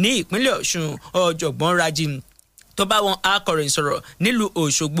ní ìpínlẹ̀ Ọ̀ṣun ọ̀jọ̀gbọ́n Raji tó bá wọn akọ̀ròyìn sọ̀rọ̀ nílùú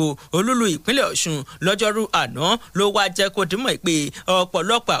Òṣogbo olúlu ìpínlẹ̀ Ọ̀ṣun lọ́jọ́rú àná ló wá jẹ́ kó dìmọ̀ pé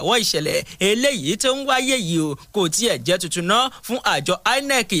ọ̀pọ̀lọpọ̀ àwọn ìṣẹ̀lẹ̀ eléyìí tó ń wáyé yìí o kò tiẹ̀ jẹ́ tuntun náà fún àjọ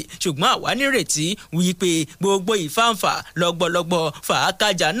INEC ṣùgbọ́n àwa nírètí wípé gbogbo ìfáǹfà lọ́gbọ̀lọ́gbọ̀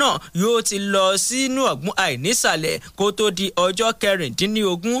fàákàjà náà yóò ti lọ sínú ọ̀gbun àìnísàlẹ̀ kó tó di ọjọ́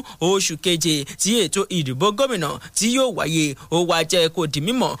 16 oṣù keje tí ètò ìdìbò gómìnà tí yóò wáyé ó wá jẹ́ kó di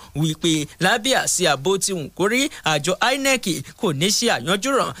mímọ̀ wípé lábẹ́ àsíá bó ti wù kórí àjọ INEC kò ní ṣe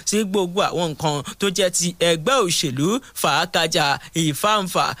àyànjúràn sí gbogbo àwọn nǹkan tó jẹ́ ti ẹgbẹ́ òṣèlú fàákàjà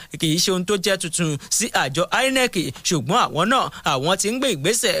ìfáǹfà kì í ṣe ohun tó jẹ́ tuntun sí àjọ INEC ṣùgbọ́n àwọn náà àwọn tí ń gbé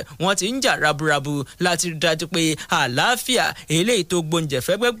ìgbésẹ̀ wọ́n ti ń jà raburabu láti rí dájú pé àlàáfíà eléyìí tó gbóúnjẹ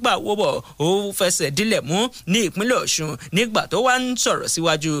fẹ́gbẹ́ gbà wọ́bọ̀ ó fẹsẹ̀ dílẹ̀ mú ní ìpínlẹ̀ Ọ̀ṣun nígbà tó wá ń sọ̀rọ̀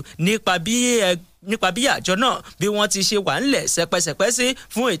síwájú nípa bí àjọ náà bí wọ́n ti ṣe wà ńlẹ̀ sẹpẹsẹpẹ sí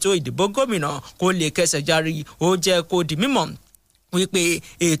fún ètò ìdìbò gómìnà kó lè kẹsẹ̀ járí ó jẹ́ kó di mímọ̀ wípé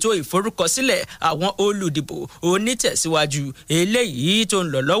ètò ìforúkọsílẹ̀ àwọn olùdìbò onítẹ̀síwájú eléyìí tó ń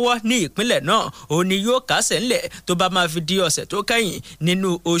lọ lọ́wọ́ ní ìpínlẹ̀ náà ó ní yóò kásẹ̀ ńlẹ̀ tó bá máa fi di ọ̀sẹ̀ tó kẹ́yìn nínú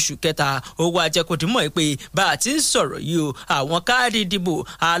oṣù kẹta ó wá jẹ́ kó dìmọ̀ pé bá a ti ń sọ̀rọ̀ yìí o àwọn káàdì ìdìbò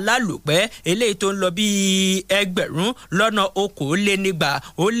alálòpẹ́ eléyìí tó ń lọ bí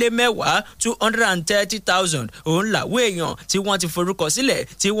 230,000 230,000 òun làwọn èèyàn tí wọ́n ti forúkọsílẹ̀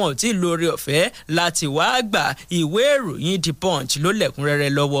tí wọ́n ò tí ì lórí ọ̀fẹ́ láti wá gba ìwé ìròyìn The Punch ló lẹ́kùnrẹ́rẹ́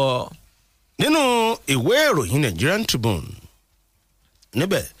lọ́wọ́. nínú ìwé ìròyìn Nigerian Tribune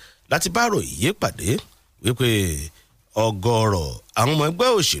níbẹ̀ láti bá ròyìn yé pàdé wípé ọ̀gọ̀ọ̀rọ̀ àwọn ọmọ ẹgbẹ́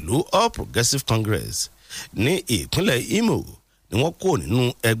òṣèlú All Progressives Congress ní ìpínlẹ̀ Imo ni wọ́n kó nínú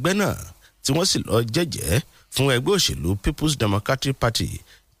ẹgbẹ́ náà tí wọ́n sì lọ jẹ́jẹ́ fún ẹgbẹ́ òṣèlú People's Democratic Party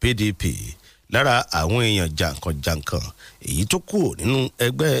PDP lára àwọn èèyàn jàǹkànjàǹkàn èyí tó kù nínú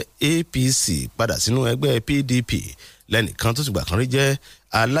ẹgbẹ́ APC padà sínú ẹgbẹ́ PDP lẹ́nìkan tó ti gbà kan rí jẹ́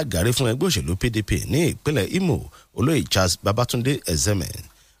alágàrí fún ẹgbẹ́ òṣèlú PDP ní ìpínlẹ̀ Imo olóyè Charles Babatunde Ezeme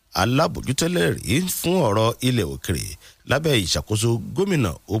alábòjútẹ́lẹ̀ rí fún ọ̀rọ̀ ilẹ̀ òkèrè lábẹ́ ìṣàkóso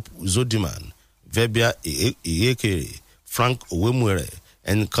gómìnà Hope Uzodinma Verbia Iyekere Frank Owemwere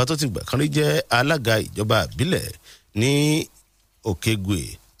ẹnìkan tó ti gbà kan rí jẹ́ alága ìjọba ìbílẹ̀ ní Òkègùè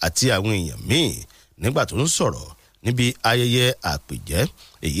àti àwọn èèyàn míì nígbà tó ń sọ̀rọ̀ níbi ayẹyẹ àpèjẹ́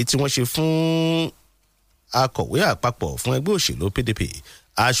èyí tí wọ́n ṣe fún akọ̀wé àpapọ̀ fún ẹgbẹ́ òṣèlú PDP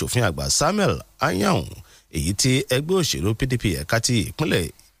aṣòfin àgbà Samuel Anyanwu èyí tí ẹgbẹ́ òṣèlú PDP ẹ̀ka ti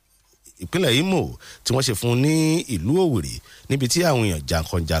ìpínlẹ̀ Imo tí wọ́n ṣe fún ní ìlú Òwìrì níbi tí àwọn èèyàn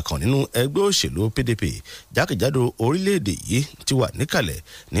jàǹkànjàǹkàn nínú ẹgbẹ́ òṣèlú PDP jákèjádò orílẹ̀-èdè yìí ti wà níkàlẹ̀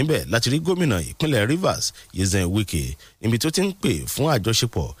níbẹ̀ láti rí gómìnà ìpínlẹ̀ Rivers Nyesom Wike níbi tó ti ń pè fún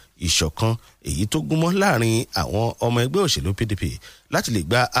àjọṣepọ̀ ìṣọ̀kan èyí tó gúnmọ́ láàrin àwọn ọmọ ẹgbẹ́ òṣèlú PDP láti lè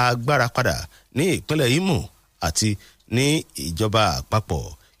gba agbára padà ní ìpínlẹ̀ Imo àti ní ìjọba àpapọ̀.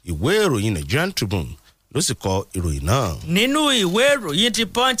 Ìwé ìròyìn Nigerian Tribune ló sì kọ ìròyìn náà. nínú ìwé ìròyìn ti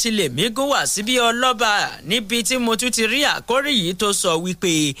Punch lèmi gún wá síbi ọlọ́ba níbi tí mo tún ti rí àkórí yìí tó sọ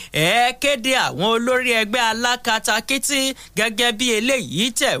wípé ẹ kéde àwọn olórí ẹgbẹ́ alákatakítí gẹ́gẹ́ bí eléyìí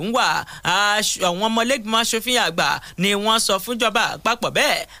tẹ̀ ń wà àwọn ọmọlẹ́gbìmọ̀ aṣòfin àgbà ni wọ́n sọ fúnjọba àpapọ̀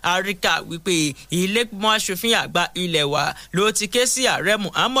bẹ́ẹ̀ àríkà wípé ilé-ìgbìmọ̀ aṣòfin àgbà ilẹ̀ wa ló ti ké sí ààrẹ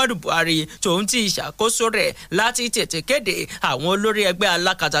Muhammadu Buhari tòun ti ìṣàkóso rẹ̀ láti tètè kéde àwọn olórí ẹgbẹ́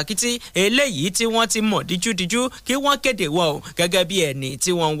alákatakítí eléyìí tí wọ́n ti mọ̀ díjúdíjú kí wọ́n kéde wọn o gẹ́gẹ́ bí ẹni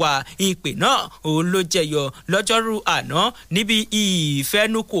tí wọ́n wá ìpè náà òun ló jẹyọ lọ́jọ́rú àná níbi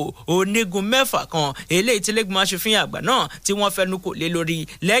ìfẹnukò onígun 6 kan eléyìí tí lẹ́gbọ̀n aṣòfin àgbà náà tí wọ́n fẹnukò lé lórí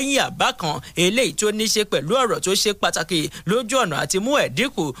lẹ́yìn àbá kan eléyìí tó ní ṣe pẹ̀lú ọ̀rọ̀ tó ṣe pàtàkì lójú ọ̀nà àti mú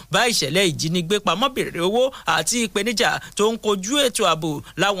ẹ̀dínkù bá ìṣẹ̀lẹ̀ ìjínigbé pamọ́ bèrè owó àti ìpèníjà tó ń kojú ètò ààbò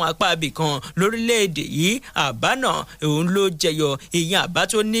láwọn apá ibì kan lórílẹ̀‐èdè yìí àbá náà òun ló jẹyọ ìyẹn àbá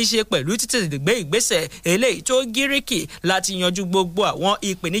tó ní ṣe pẹ̀lú títètè gbé ìgbésẹ̀ eléyìí tó gíríkì láti yanjú gbogbo àwọn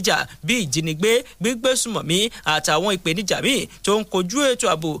ìpèníjà bíi ìjínigbé gbígbésùmọ̀mí àtàwọn ìpèníjà míì tó ń kojú ètò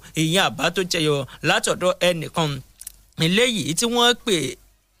ààbò. ìyẹn àbá tó jẹyọ látọ̀dọ̀ ẹnìkan eléyìí tí wọ́n pè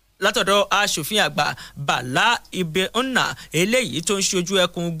látọ̀dọ̀ aṣòfin àgbà Bala Ibeonna eléyìí tó ń ṣojú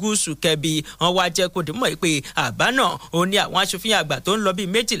ẹkùn gúúsù Kẹ́bì wọ́n wá jẹ́ kó dì mọ́ pé àbá náà ó ní àwọn aṣòfin àgbà tó ń lọ bíi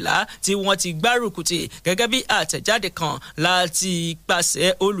 12 tí wọ́n ti gbárùkùtì gẹ́gẹ́ bí àtẹ̀jáde kan láti pàṣẹ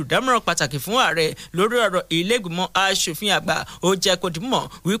olùdámọ̀ràn pàtàkì fún ààrẹ lórí ọ̀rọ̀ ilé-ìgbìmọ̀ aṣòfin àgbà ó jẹ́ kó dì mọ́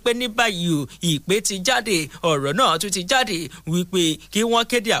wípé ní báyìí ìpè ti jáde ọ̀rọ̀ náà tún ti jáde wípé kí wọ́n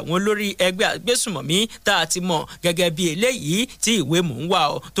kéde àwọn olórí ẹgbẹ́ agbésùmọ̀mí tá a ti mọ̀ gẹ́gẹ́ bí eléyìí tí ìwé mò ń wà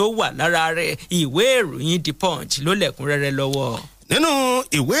tó wà lára rẹ̀. ìwé ìròyìn The Punch ló lẹ́kùnrẹ́rẹ́ lọ́wọ́. nínú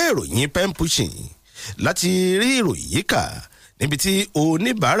ìwé ìròyìn pen pushing láti rí ìròyìn yìí kà níbi tí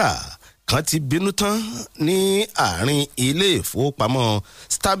oníbàárà kan ti bínú tán ní àárín ilé ìfowópamọ́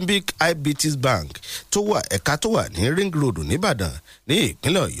Stanbic IBTC Bank tó wà ẹ̀ka tó wà ní Ring Road nìbàdàn ní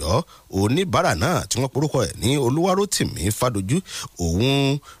ìpínlẹ̀ Ọ̀yọ́. oníbàárà náà tí wọ́n porúkọ ẹ̀ ní Olúwarótìmí Fádójú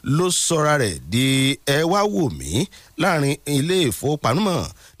òun ló sọra rẹ̀ di ẹwàwòmí láàrin ilé ìfowópamọ́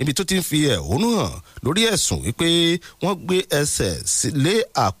níbi tó ti ń fi ẹ̀hónú hàn lórí ẹ̀sùn wípé wọ́n gbé ẹsẹ̀ lé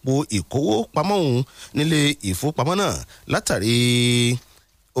àpò ìkówópamọ́ òun nílé ìfowópamọ́ náà látàrí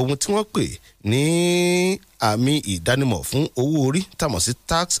ohun tí wọ́n pè ní àmì ìdánimọ̀ fún owó orí tàmọ̀ sí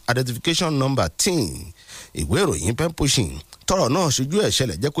tax identification number tin. ìwé ìròyìn pen pushing tọ́rọ̀ náà ṣojú ẹ̀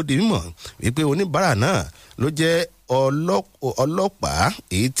ṣẹlẹ̀ jẹ́ kó di mímọ̀ wípé oníbàárà náà ló jẹ́ ọlọ́pàá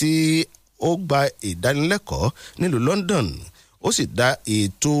èyí tí ó gba ìdánilẹ́kọ̀ọ́ nílùú London ó sì dá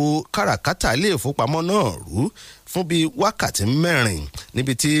ètò káràkátà ilé ìfowópamọ́ náà rú fún bíi wákàtí 4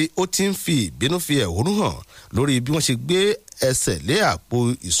 níbi tí ó ti ń fi ìbínú fi ẹ̀hónú hàn lórí bí wọ́n ṣe gbé ẹsẹ̀ lé àpò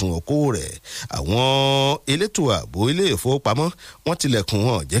ìsúnwọ̀kówó rẹ̀. àwọn elétò ààbò ilé ìfowópamọ́ wọ́n tilẹ̀kùn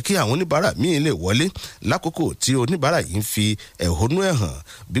wọn jẹ́ kí àwọn oníbàárà míì lè wọlé lákòókò tí oníbàárà yìí ń fi ẹ̀hónú ẹ̀ hàn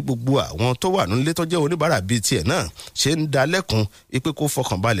bí gbogbo àwọn tó wà nílé tó jẹ́ oníbàárà bíi tiẹ̀ náà ṣe ń da lẹ́kùn ipe kó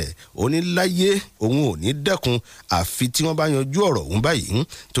fọkàn balẹ̀ oníláyé òun ò ní dẹ́kun àfi tí wọ́n bá yanjú ọ̀rọ̀ òun báyìí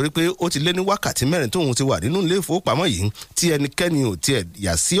torí pé ó ti lé ní wákàtí 4 tóun ti wà nínú ilé ìfowópamọ́ yìí tí ẹnikẹ́ni ò tiẹ̀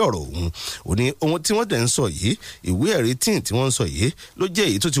yà sí ọ̀rọ̀ òun òní ohun tí wọ́n dẹ̀ ń sọ yìí ìwé ẹ̀rí tí wọ́n ń sọ yìí ló jẹ́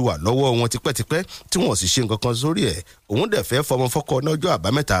èyí tó ti wà lọ́wọ́ wọn tipẹ́tipẹ́ tí wọ́n sì ṣe nǹkan kan sórí ẹ̀ òun dẹ̀ fẹ́ fọmọ fọ́kọ lọ́jọ́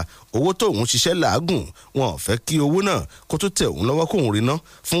àbámẹ́ta owó tóun ṣiṣẹ́ làágùn wọn ò fẹ́ kí owó náà kó tó tẹ̀ òun lọ́wọ́ kóun rí ná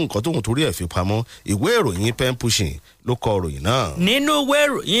fún nǹkan tóun torí ẹ̀ fi pamọ́. ìwé ìròyìn pen pushing ló kọ ìròyìn náà. nínú ìwé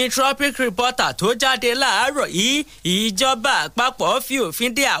ìròyìn Tropic Reporter tó jáde láàárọ̀ yìí ìjọba àpapọ̀ fi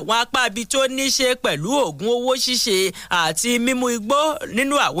òfin dé àwọn apá ibi tó ní ṣe pẹ̀lú oògùn owó ṣíṣe àti mímu igbó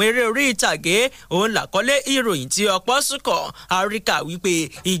nínú àwọn eré orí ìtàgé òun làkọlé ìròyìn tí ọ̀pọ̀ sùkọ̀ àríkà wípé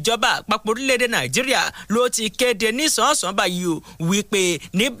ìjọba àpapọ̀ orílẹ̀-èdè Nàìjíríà ló ti kéde nísànsán báyìí o wípé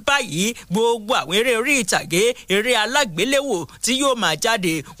ní báyìí gbogbo àwọn eré orí ìtàgé eré alágbéléwò tí yóò máa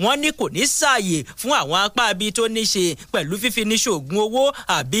jáde wọ́n ní kò ní sáàyè fún àwọn apá ibi tó ní ṣe pẹ̀lú fífi ní ṣoògùn owó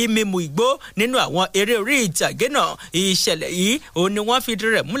àbí mímu igbó nínú àwọn eré orí ìtàgé náà. ìṣẹ̀lẹ̀ yìí òun ni wọ́n fi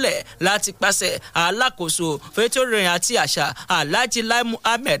rẹ̀ múlẹ̀ láti pàṣẹ alákòóso fétò ìròyìn àti àṣà Alhaji Lai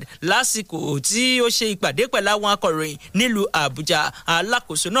Muhammed lásìkò tí ó ṣe ìpàdé pẹ̀lú àwọn akọ̀ròyìn nílùú Àbújá.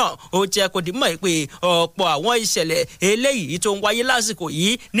 alákòóso náà ó jẹ́ kó di mọ̀ pé ọ̀pọ̀ àwọn ìṣẹ̀lẹ̀ eléyìí tó ń wáyé lásìkò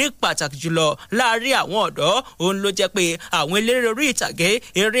yìí ní pàtàkì jùlọ láàárín àwọn ọ̀dọ́ òun ló jẹ́ pé àwọn eléré orí ìtàgé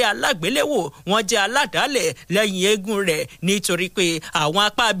eré alágbéléwò wọ́n jẹ́ aládàálẹ̀ lẹ́yìn eégún rẹ̀ nítorí pé àwọn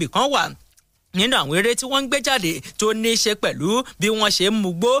apá ibì kan wà nínú àwọn eré tí wọ́n ń gbé jáde tó ní í ṣe pẹ̀lú bí wọ́n ṣe ń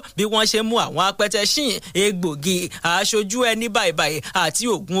mugbó bí wọ́n ṣe ń mú àwọn apẹtẹṣìn egbògi aṣojú ẹni báyìí àti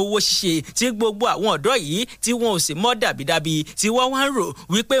oògùn owó ṣíṣe tí gbogbo àwọn ọ̀dọ́ yìí tí wọ́n ò sì mọ́ dàbídàbí tí wọ́n wá ń rò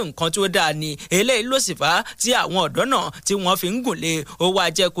wípé nǹkan tó dáa ni eléyìí ló sì fà á tí àwọn ọ̀dọ́ náà tí wọ́n fi ń gùn lé ó wá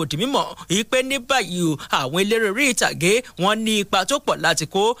jẹ́ kó di mímọ̀ wípé ní báyìí àwọn eléré orí ìtàgé wọ́n ní ipa tó pọ̀ láti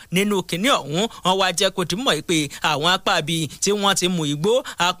kó nínú kinní ọ̀hún wọ́n wá jẹ́ kó di mímọ̀ pé àwọn apá ibi tí wọ́n ti mú igbó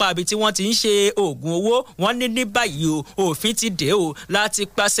apá ibi tí wọ́n ti ń ṣe oògùn owó wọ́n ní báyìí o òfin ti dé o láti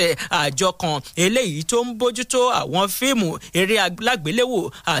pàṣẹ àjọ kan eléyìí tó ń bójútó àwọn fíìmù eré alágbéléwò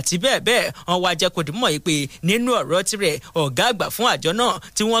àti bẹ́ẹ̀ bẹ́ẹ̀ wọ́n wá jẹ́ kó di mọ̀ pé nínú ọ̀rọ̀ tirẹ̀ ọ̀gá àgbà fún àjọ náà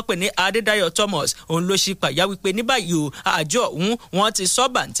tí wọ́n pè ní Adédáyọ̀ Thomas òun ló ṣì pàyà wípé ní báyìí o àjọ òun wọ́n ti sọ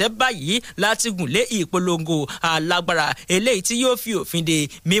bàǹtẹ́ báyìí láti gùn lé ìpolongo alágbára eléyìí tí yóò fi òfin de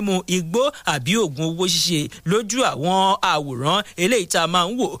mímu igbó àbí oògùn owó ṣíṣe lójú àwọn àwòrán eléyìí tá a máa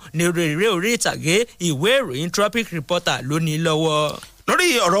ń wò ní eré orí ìtàgé. ìwé ìròyìn Tropic Reporter ló ní lọ́wọ́. lórí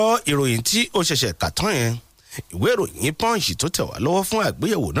ọ̀rọ̀ ìròyìn tí ó ṣẹ̀ṣẹ̀ kà tán yẹn ìwé ìròyìn Punch tó tẹ̀ wá lọ́wọ́ fún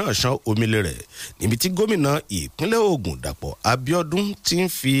àgbéyẹ̀wò náà ṣán omilé rẹ̀ níbi tí gómìnà ìpínlẹ̀ Ògùn Dàpọ̀ Abíọ́dún ti ń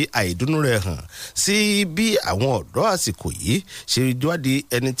fi àìdùnnú rẹ̀ hàn sí bí àwọn ọ̀dọ́ àsìkò yìí ṣe wádìí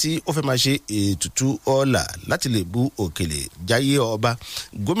ẹni tí ó fẹ́ máa ṣe ètùtù ọlà láti lè bu òkèlè jáyé ọba.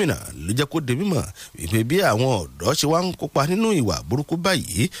 Gómìnà ló jẹ́ kó di mímọ̀ wípé bí àwọn ọ̀dọ́ ṣe wá ń kópa nínú ìwà burúkú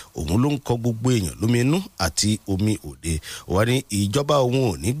báyìí òun ló ń kọ gbogbo èèyàn lómi inú àti omi òde. wọ́n ní ìjọba òun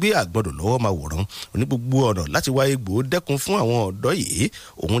ò ní gbé àgbọ̀dọ̀ lọ́wọ́ máa wòran ní gbogbo ọ̀nà láti wá egbò dẹ́kun fún àwọn ọ̀dọ́ yìí.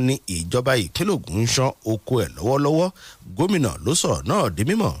 òun ní ìjọba ìpínlẹ̀ Ògùn ń ṣán oko ẹ̀ lọ́wọ́lọ́wọ́. Gómìnà ló sọ̀rọ̀ náà di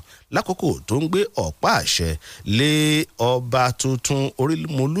mímọ̀ lákòókò tó ń gbé ọ̀pá àṣẹ lé ọba tuntun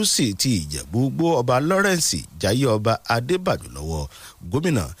Orímolúsì ti Ìjẹ̀bú-Igbó ọba Lawrence Jayé ọba Adébàjò lọ́wọ́.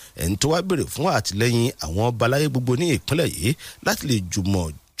 Gómìnà ẹni tó wá béèrè fún àtìlẹ́yìn àwọn ọba aláyé gbogbo ní ìpínlẹ̀ yìí láti lè jùmọ̀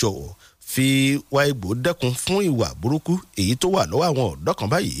jọ̀wọ́ fi wá egbò dẹ́kun fún ìwà burúkú èyí tó wà lọ́wọ́ àwọn ọ̀dọ́ kan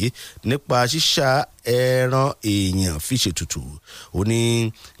báyìí nípa ṣíṣà ẹran èèyàn fi ṣètùtù. ó ní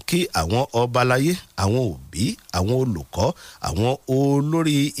kí àwọn ọba aláyé, àwọn òbí, àwọn olùkọ́, àwọn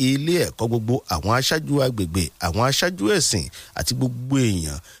olórí ilé ẹ̀kọ́ gbogbo, àwọn aṣáájú agbègbè, àwọn aṣáájú ẹ̀sìn àti gbogbo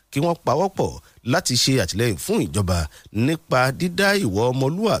èèyàn kí wọ́n pawọ́pọ̀ láti ṣe àtìlẹ́yìn fún ìjọba nípa dídá ìwà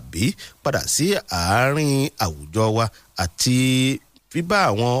ọmọlúwàbí padà sí àárín àwùjọ wa àti bíbá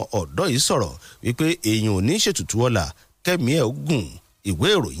àwọn ọ̀dọ́ yìí sọ̀rọ̀ wípé èèyàn ò ní ṣètùtù ọlà kẹ́mi ẹ̀ gùn. Ìwé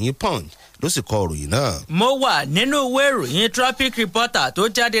ìròyìn Punch ló sì kọ ìròyìn náà. mo wà nínú ìwé ìròyìn Traffic Reporter tó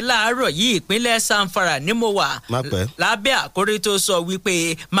jáde láàárọ̀ yìí ìpínlẹ̀ Zamfara ni mo wà lábẹ́ àkórí tó sọ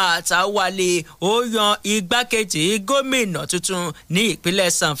wípé Matawalle ó yan igbákejì gómìnà tuntun ní ìpínlẹ̀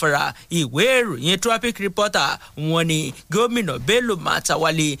Zamfara. ìwé ìròyìn Traffic Reporter wọ́n ní gómìnà Bello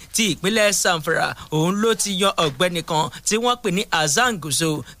Matawalle ti ìpínlẹ̀ Zamfara òun ló ti yan ọ̀gbẹ́ni kan tí wọ́n pè ní Hasan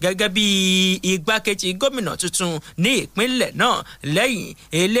Gusau gẹ́gẹ́ bí igbákejì gómìnà tuntun ní ìpínlẹ̀ náà lẹ́yìn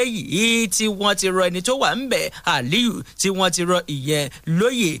eléyìí tí wọ́n ti rọ ẹni tó wà ń bẹ̀ Aliyu tí wọ́n ti rọ ìyẹn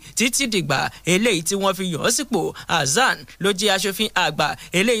lóyè títí dìgbà eléyìí tí wọ́n fi yàn án sípò. Hasan ló jẹ́ aṣòfin àgbà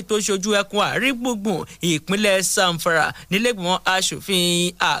eléyìí tó ṣojú ẹkùn àrígbùngbùn ìpínlẹ̀ Zamfara nílẹ̀gbọ̀n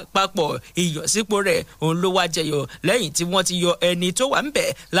aṣòfin àpapọ̀. ìyànsípò rẹ̀ òun ló wá jẹyọ lẹ́yìn tí wọ́n ti yọ ẹni tó wà ń bẹ̀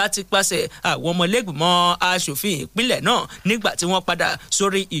láti pàṣẹ àwọn ọmọlẹ́gbọ̀n aṣòfin ìpínlẹ̀ náà nígbà tí wọ́n padà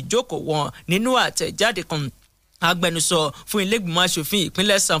sórí ìjókòó wọn. nínú àtẹ̀jáde kan agbẹnusọ fún ilégbìmọ̀ aṣòfin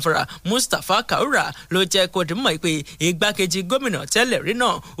ìpínlẹ̀ Zamfara Mustapha Kaura ló jẹ́ kó di mọ̀ pé igbákejì gómìnà tẹ́lẹ̀ rí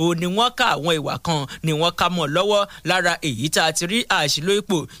náà ò ní wọ́n ká àwọn ìwà kan ní wọ́n ká mọ́ lọ́wọ́ lára èyí tá a ti rí àṣìlò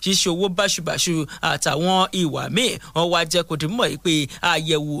ipò ṣíṣe owó báṣubàṣu àtàwọn ìwà míì. wọ́n wá jẹ́ kó di mọ̀ pé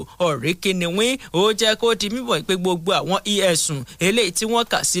àyẹ̀wò ọ̀rẹ́ kìnìún ó jẹ́ kó di mímọ̀ pé gbogbo àwọn ẹ̀sùn eléyìí tí wọ́n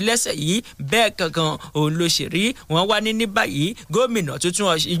kà sí lẹ́sẹ̀ yìí bẹ́ẹ̀ gangan òun ló ṣe rí. wọ́n wá ní báyìí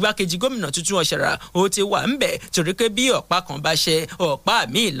igbákejì gómìnà tuntun Ọ̀ṣàrà ó ti wà ń bẹ̀ torí pé bí ọ̀pá kan bá ṣe ọ̀pá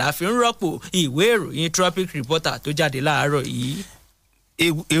míì la fi ń rọ́pò. ìwé ìròyìn Traffic Reporter tó jáde láàárọ̀ yìí.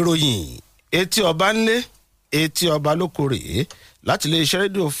 ìròyìn etí ọba ńlé etí ọba lóko rèé láti iléeṣẹ́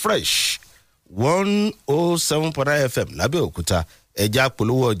rédíò Fresh 107.9 FM lábẹ́òkúta ẹja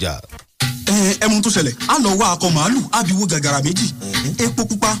polówó ọjà. ẹmu tó ṣẹlẹ̀ a lọ wá akọ màálù abiwo gàgàrà méjì epo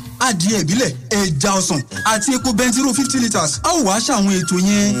pupa adìẹ ìbílẹ̀ ẹja ọsàn àti epo bẹntiró 50 litres a ó wá ṣàwọn ètò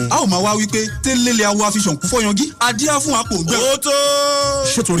yẹn a ó máa wá wípé tẹ́lẹ̀lẹ̀ awo àfihàn kú fọyangí adíá fún apò ògbẹ́. ó tó.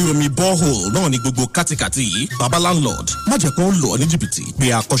 ṣé torí omi borehole náà ni gbogbo kátikàti yìí baba landlord má jẹ́ kó lọ ní jìbìtì pé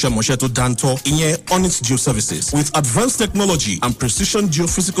akọ́ṣẹ́mọṣẹ́ tó dáńtọ́ ìyẹn Onyx Geoservices with advanced technology and precision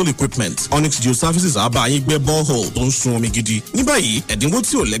geophysical equipment. Onyx Geoservices á bá yín gbẹ́ borehole tó ń sun omi gidi. ní báyìí ẹ̀dínwó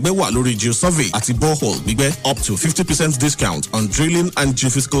tí ò lẹ́gbẹ́ wà lórí geosurvey àti borehole gbígbẹ́ up to 50% discount on drilling and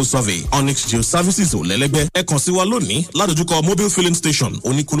geophysical survey. Onyx Geoservices ò lẹ́lẹ́gbẹ́. ẹ kàn sí wa lónìí ládojúkọ mobile filling station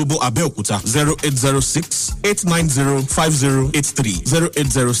oníkólóbó Abẹ́òkúta 0806-890-5083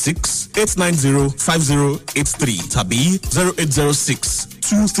 0806-890-5083 tàbí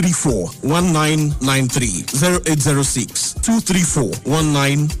 0806-234-1993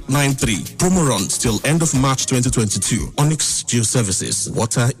 0806-234-1993. Promo runs till end of March 2022. Onyx Geoservices.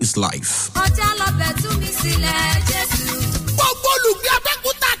 Water is life. ọjà lọ́bẹ̀ tú mi sílẹ̀ Jésù. gbogbo olùgbé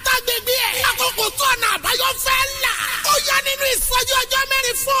Abẹ́òkúta àtàgbègbè ẹ̀. àkókò tó ọ̀nà àbáyọ fẹ́ là. ó yá nínú ìsọjí ọjọ́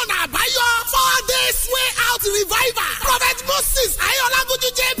mẹ́rin fún ọ̀nà àbáyọ. 4 days way out revival. Prophet Moses Ayọ̀lágójú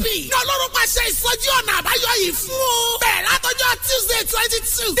JP. ní Ọlọ́run pàṣẹ ìsọjí ọ̀nà àbáyọ yìí fún o. bẹ̀rẹ̀ látọjọ́ Tuesday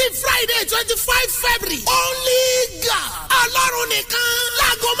 22 di Friday 25 February. Only God. Ọlọ́run nìkan.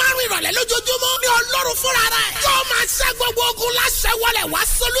 láago 5 ìrọ̀lẹ́ lójoojúmọ́. ní Ọlọ́run fúnra rẹ̀. yóò máa ṣẹ́ gbogbo ogun láṣẹ wọlé wá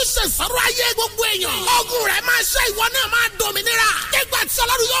solution sọ̀rọ̀ ayé gbogbo èèyàn. ogun rẹ̀ máa ṣẹ́ ìwọ náà máa dòmìnira. nígbà tí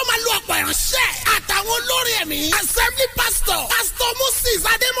ọlọ́run yóò máa lo ọ̀pọ̀ ìránṣẹ́ àtàwọn olórin ẹ̀mí assembly pastor moses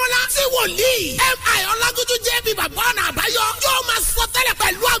adémọ́lá tí wòlíì mi ọlágúnjú jp bàbá ọ̀nà àbáyọ yóò máa sọ tẹ́lẹ̀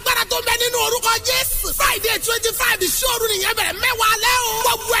pẹ̀lú agbára tó ń bẹ nínú orúkọ jésù friday 25 ìṣòro nìyẹn bẹ̀rẹ̀ mẹ́wàá alẹ́ o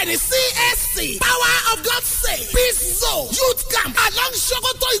gbogbo ẹ̀ ní cac power of god say peace zone youth camp along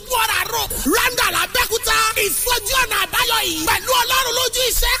sokoto ìgbọ́ra road randall abẹ́kúta ìsọjí ọ̀nà àbáyọ yìí pẹ̀lú ọlọ́run lójú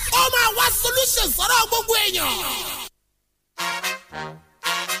iṣẹ́ ó máa wá solution sọ̀rọ̀ gbogbo èèyàn.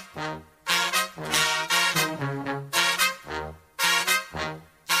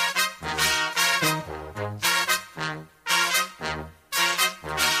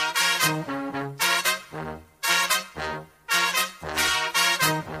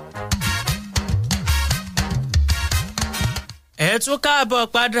 ẹ tún káàbọ̀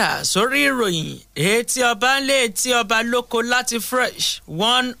padà sórí ìròyìn etí ọba ńlé etí ọba lóko láti fresh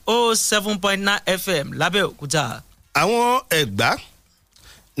 107.9 fm lábẹ́òkúta. àwọn ẹ̀gbá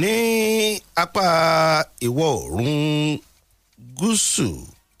ní apá ìwọ̀ oòrùn gúúsù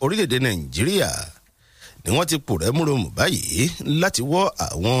orílẹ̀-èdè nàìjíríà ni wọ́n ti pòrẹ́ múròmù báyìí láti wọ́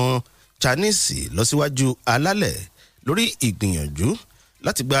àwọn Chinese lọ síwájú alálẹ̀ lórí ìgbìyànjú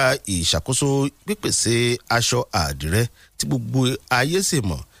láti gba ìṣàkóso pípèsè aṣọ àdìrẹ tí gbogbo ayé sì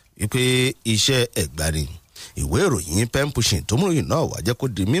mọ̀ wípé iṣẹ́ ẹ̀gbá ni. ìwé ìròyìn pen pushing tó múròyìn náà wá jẹ́ kó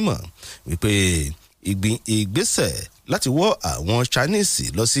di mímọ̀ wípé ìgbésẹ̀ láti wọ́ àwọn Chinese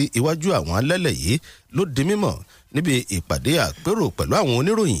lọ sí iwájú àwọn alẹ́lẹ̀ yìí ló di mímọ̀ níbi ìpàdé àpérò pẹ̀lú àwọn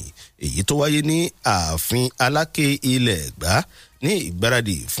oníròyìn èyí tó wáyé ní ààfin Aláké ilẹ̀ Ẹ̀gbá ní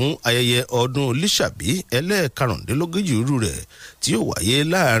ìgbáradì fún ayẹyẹ ọdún lísàbí ẹlẹ́ẹ̀karùndínlógójì irú rẹ̀ tí yóò wáyé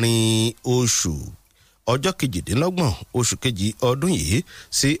láàrin ọjọ́ 28 oṣù kejì ọdún yìí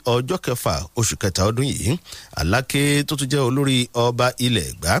sí ọjọ́ 6 oṣù kẹta ọdún yìí. Aláké tó tún jẹ́ olórí ọba ilẹ̀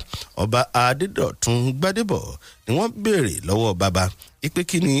Ẹ̀gbá ọba Adédọ̀tun Gbádébọ̀ ni wọ́n béèrè lọ́wọ́ bàbá ìpè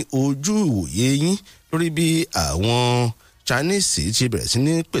kí ni ojú ìwòye yín lórí bí àwọn Chinese ti bẹ̀rẹ̀ sí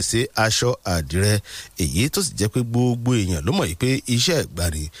ní pèsè aṣọ àdìrẹ èyí tó sì jẹ́ pé gbogbo èèyàn ló mọ̀ yìí pé iṣẹ́ ẹ̀gbá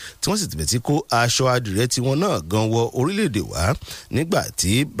ni tí wọ́n sì ti bẹ̀rẹ̀ sí kó aṣọ àdìrẹ tiwọn náà gan wọ orílẹ̀-èdè wa nígbà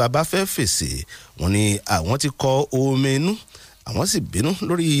tí bàbá fẹ́ fèsì wọn ni àwọn ti kọ omi inú àwọn sì bínú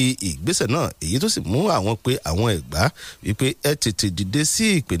lórí ìgbésẹ̀ náà èyí tó sì mú àwọn pé àwọn ẹ̀gbá wípé ẹ tètè dìde sí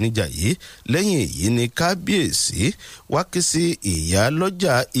ìpèníjà yìí lẹ́yìn èyí ni kábíyèsí wá ké sí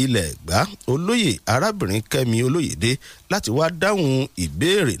ìyálọ́jà ilẹ̀ Ẹ̀gbá olóyè arábìnrin Kẹ́mi Olóyèdé láti wá dáhùn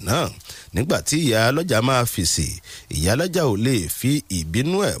ìbéèrè náà nígbà tí ìyálọ́jà máa fèsì ìyálọ́jà ò lè fi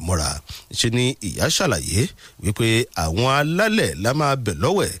ìbínú ẹ̀ mọ́ra ṣe ni ìyá ṣàlàyé wípé àwọn alálẹ̀ la máa bẹ̀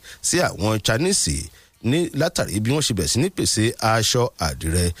lọ́wẹ̀ sí àwọn Chinese ní látàrí bí wọ́n ṣe bẹ̀ sí ní pèsè aṣọ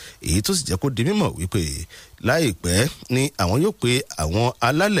àdìrẹ èyí tó sì jẹ́ kó di mímọ̀ wípé láìpẹ́ ni àwọn yóò pe àwọn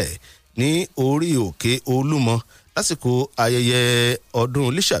alálẹ̀ ní orí òkè Olúmọ lásìkò ayẹyẹ ọdún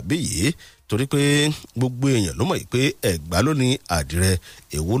lísàbí yìí torí pé gbogbo èèyàn ló mọ̀ yìí pé Ẹ̀gbá ló ní àdìrẹ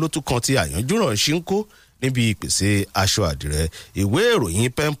èwo ló tún kan ti àyànjúràn ṣí ń kó níbi ìpèsè aṣọ àdìrẹ. ìwé ìròyìn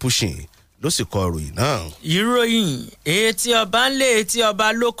pen pushing ló sì kọ ìròyìn náà. ìròyìn etí ọba ńlé etí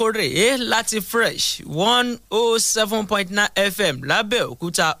ọba lóko rèé láti fresh 107.9 fm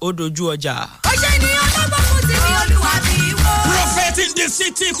lábẹ́òkúta ó dojú ọjà. ọjọ́ ènìyàn tó bá kú sí ní olúwa bí wó. Prophet in the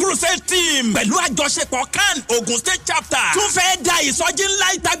City Crusade Team pẹ̀lú àjọṣepọ̀ CAN Ogun State Chapter tún fẹ́ da ìsọjí ńlá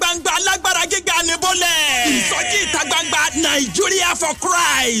ìta gbangba alágbára gíga níbọ̀lẹ̀. ìsọjí ìta gbangba Nigeria for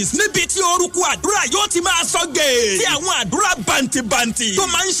Christ níbi tí orúkọ àdúrà yóò ti máa sọ́gẹ̀ tí àwọn àdúrà bàǹtìbàǹtì tó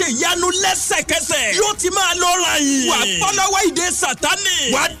máa ń ṣe ìyanu lẹ́sẹ̀kẹsẹ̀ yóò ti máa lọ ra yìí. wà á bọ́ lọ́wọ́ ìdè Sátánì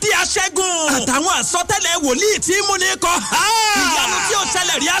wà á di aṣẹ́gun àtàwọn àsọtẹ́lẹ̀ wòlíì tí mú ní kọ́ ha. ìyanu tí ó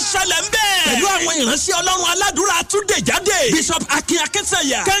ṣẹlẹ̀ rí aṣẹlẹ̀ ń bẹ̀. pẹ̀lú àwọn ìránṣẹ́ Ọlọ́run aládùúrà túnde jáde. Bishop Akin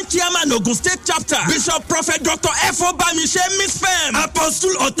Akínsẹ̀yà CAN Chairman Ogun State Chapter Bishop Prophet Dr. Efo Bámiṣé Miss Fem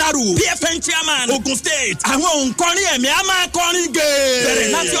Apostle Otaru PFN Chairman Ogun State. àwọn òǹkọrin ẹ̀mí á máa kọrin gèè.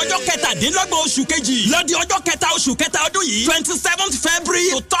 bẹ̀rẹ̀ láti ọjọ́ 17 oṣù kejì lọ́dí ọjọ́ 1 oṣù kẹta ọdún yìí 27th February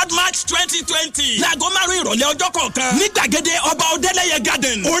to 3rd March 2020. láago 5 ìrọ̀lẹ́ ọjọ́ kọ̀ọ̀kan ní gbàgede ọba Ọdẹ́lẹ́yẹ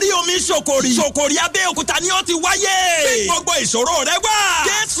Garden orí omi Ṣòkòrì Abẹ́òkúta ni ó ti wáyé. bí gbogbo ìṣòro rẹ wá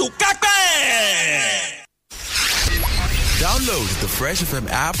Jésù kápẹ́. Download the Fresh FM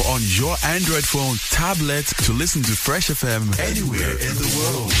app on your Android phone, tablet to listen to Fresh FM anywhere in the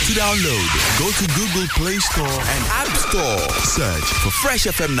world. To download, go to Google Play Store and App Store. Search for Fresh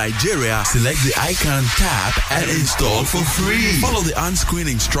FM Nigeria, select the icon, tap, and install for free. Follow the on-screen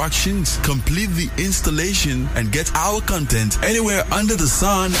instructions, complete the installation, and get our content anywhere under the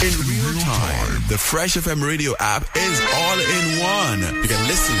sun in real time. The Fresh FM radio app is all in one. You can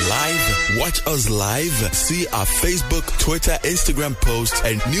listen live, watch us live, see our Facebook, Twitter, Instagram posts,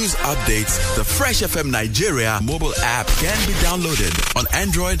 and news updates. The Fresh FM Nigeria mobile app can be downloaded on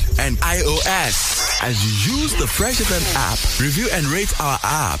Android and iOS. As you use the Fresh FM app, review and rate our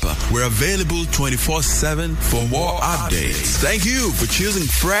app. We're available 24/7 for more updates. Thank you for choosing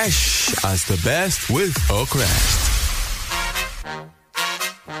Fresh as the best with Oakrest.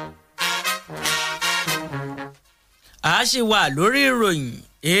 a ṣì wà lórí ìròyìn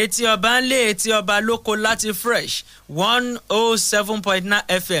etí ọba ń lé etí ọba lóko láti Fresh 107.9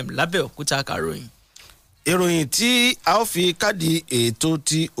 FM lábẹ́òkúta karòyìn. ìròyìn tí a ó fi káàdì ètò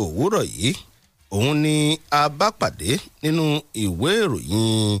ti òwúrọ̀ yìí òun ni a bá pàdé nínú ìwé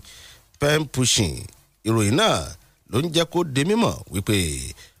ìròyìn pen pushing. ìròyìn náà ló ń jẹ́ kó di mímọ̀ wípé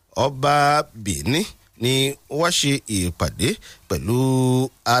ọba Benin ni wọ́n ṣe ìpàdé pẹ̀lú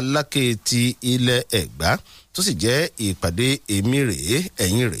aláké ti ilẹ̀ Ẹ̀gbá tó sì jẹ́ ìpàdé èmi rèé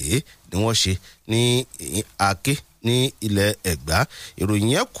ẹ̀yin rèé ni wọ́n ṣe ní Aké ní ilẹ̀ Ẹ̀gbá. ìròyìn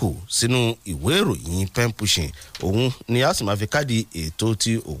yẹn kù sínú ìwé ìròyìn pen pushing. òun ni a sì máa fi káàdì ètò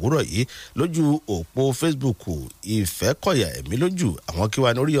ti òwúrọ̀ yìí lójú òpó Facebook Ìfẹ́kọ̀yà ẹ̀mí lójú àwọn kí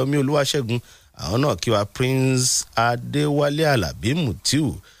wa ní Oríyọmí Olúwaṣẹ́gun, àwọn náà kí wa Prince Adéwálé Àlàbí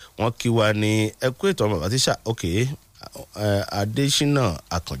Mutiu, wọ́n kí wa ní ẹkú ètò ọmọ bàtíṣà òkè Adésínà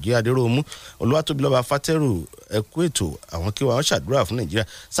Àkànjí Adéròmú, Olúwatóbilọ́ba Fátẹ́rù ẹkú ètò àwọn kí wa wọ́n ṣàdúrà fún Nàìjíríà.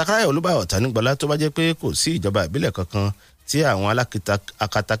 Sakaraya Olúbáyọ̀ Tanígbọlá, tó bá jẹ́ pé kò sí ìjọba ìbílẹ̀ kankan tí àwọn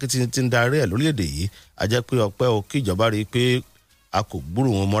akatakítí ti ń darí ẹ̀ lórílẹ̀‐èdè yìí, a jẹ́ pé ọpẹ́ o kí ìjọba rí i pé a kò gbúrò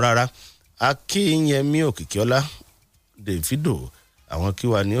wọn mọ́ rárá. Akínyẹmí Òkìkíọlá Davido, àwọn kí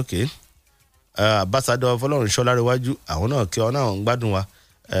wa ní òkè Ambassador Fọlọ́runṣọ́ Lárẹ̀wájú, àwọn náà kí wọn náà ń gbádùn wa.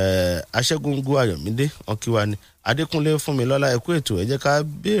 Aṣẹ́gungun Ayọ̀mídé, wọn kí wa ní Adékúnlé Fúnmilọ́lá ẹkú ètò. ẹ jẹ́ ká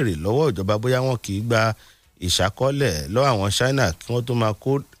béèrè lọ́wọ́ ìjọba bóyá wọn kì í gba ìṣàkọọ́lẹ̀ lọ́wọ́ àwọn China kí wọ́n tó máa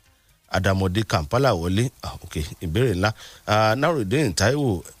kó àdàmọ̀dé Kampala wọlé. Ìbéèrè ńlá. Nurudeen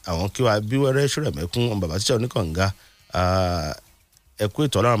Taiwo, àwọn kí wa Bíwẹ́rẹ́ Ṣúrẹ̀mẹ́kún, ọmọ bàbá tíṣà Oníkànga, ẹkú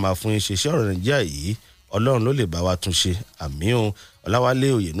ètò. Ọlọ́run máa fún yín ṣe iṣẹ́ ọ̀rọ̀ Nàìjíríà yìí, Ọlọ́run ló lè bá wa tún ṣe, àmín o. Ọláwálé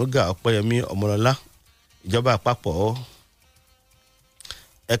Oyènúgà Ọpẹ́yẹmí Ọmọlọ́lá, ìjọba àpapọ̀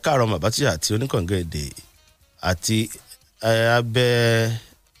ẹ̀ka àrọ̀ màbátì àti Oníkànga èdè àti abẹ́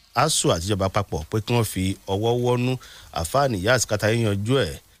ASUU àtijọba àpapọ̀ pé kí wọ́n fi ọwọ́ wọ́nú àfáàní Yas kata yanjú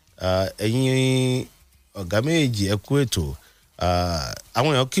ẹ̀. ẹ̀yin ọ̀gá méjì ẹ kú ètò.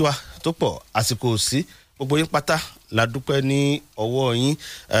 àwọn èèyàn kí wa tó pọ̀, àsìkò sí gbogbo yín pátá la dúpẹ́ ní ọwọ́ yín.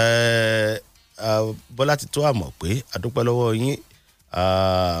 Bọ́lá ti tó àmọ̀ pé a dúpẹ́ lọ́wọ́ yín.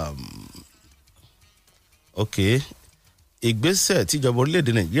 ìgbésẹ̀ tíjọba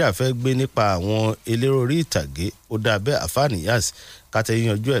orílẹ̀-èdè Nàìjíríà fẹ́ gbé nípa àwọn eléré orí ìtàgé ó dá bẹ́ẹ̀ àfáàní Yas kata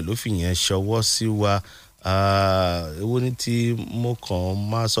yanjú ẹ̀ ló fi yẹn ṣọwọ́ sí wa. Èwo ni tí mo kàn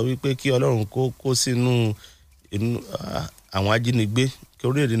máa sọ wípé kí Ọlọ́run kó sínú àwọn ajínigbé kí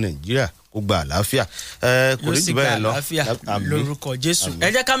orílẹ̀-èdè Nàìjíríà kó gba àlàáfíà. Kò ní jù bẹ́ẹ̀ lọ lórúkọ Jésù. ẹ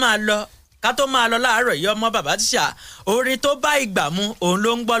jẹ́ ká máa lọ ká tó máa lọ láàárọ̀ yìí ọmọ bàbá tíṣà, orin tó bá ìgbà mu òun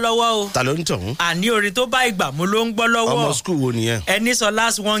ló ń gbọ́ lọ́wọ́ o. ta ló ń tọ̀hún. àní orin tó bá ìgbà mu ló ń gbọ́ lọ́wọ́. ọmọ skul wo nìyẹn. ẹni sọ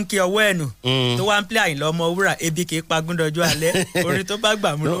last one kí ọwọ́ ẹ̀nù tó wá ń pílẹ̀ Àyìnlá Ọmọwúrà ebi kì í pagún dọjú alẹ́. orin tó bá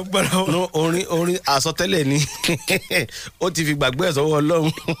gbà mu ló ń gbọ́ lọ́wọ́. orin àsọtẹ́lẹ̀ ni ó ti fi gbàgbé ẹ̀ sọ́wọ́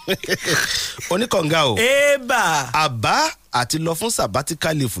Ọlọ́run. Oníkànga o. ébà. àbá àti lọ fún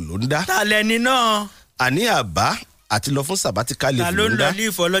sabbatical leave ló ń dá. ta lẹni náà. àní àbá àti lọ fún sabbatical leave ló ń dá. ta ló ń lọ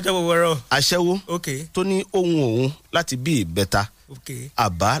líìfù ọlọ́jọ́ gbogbo. aṣẹ́wó tó ní ohun òun láti bí ìbẹ́ta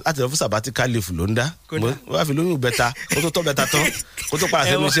àbá láti lọ fún sabbatical leave ló ń dá. wọ́n fi lóyún ìbẹ́ta kó tó tọ́ bẹ́ta tán kó tó padà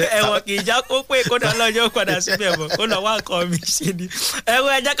sẹ́nu iṣẹ́. ẹ̀wọ̀n kì í já kó pé kó dá lọ́jọ́ padà síbẹ̀ mọ́ kó lọ wá nǹkan mi ṣe ni.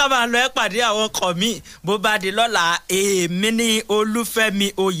 ẹ̀wọ̀n ẹja ká máa lọ ẹ́ pàdé àwọn ọkọ̀ mi bó bá di lọ́la. èmi ní Olúfẹ́mi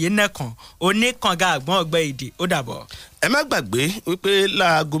Oyènẹ́kan Oníkànga àgbọ̀n ọ̀gbẹ́ èdè ó dàbọ̀. ẹ má gbàgbé wípé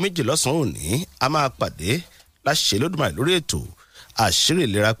láago 2 lọ́sàn-án òní a máa pàdé láṣẹ Olódùmarè lórí ètò àṣírí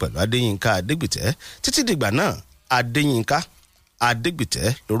ìlera pẹ̀lú Adéyínká Adégbìtẹ́. títí dìgbà náà Adéyínká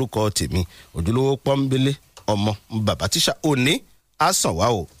Adégbìtẹ́ lórúkọ tèmi, ojúlówó pọ́nbélé ọmọ bàbá tíṣà. òní á sàn wá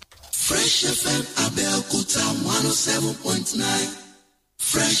o. Fresh FM Abẹ́òkúta 107.9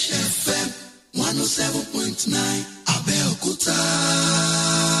 Fresh FM 107.9 Abẹ́òkúta.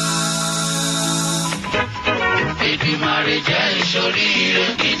 Èdùmàrè jẹ́ ìṣoríire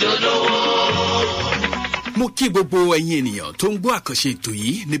ìdólówó. Mo kí gbogbo ẹ̀yin ènìyàn tó ń gbọ́ àkànṣe ètò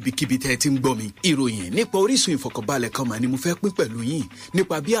yìí níbikíbi tẹ́ ẹ ti ń gbọ́ mi. Ìròyìn nípa orísun ìfọ̀kànbalẹ̀ kan mà ni mo fẹ́ pín pẹ̀lú yín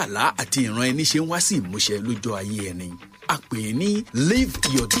nípa bí àlá àti ìran ẹni ṣe ń wá sí ìmúṣẹ lójó ayé ẹni. A pè é ní Live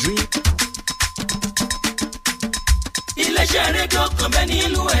Your Dream. Iléeṣẹ́ rédíò kan bẹ́ẹ̀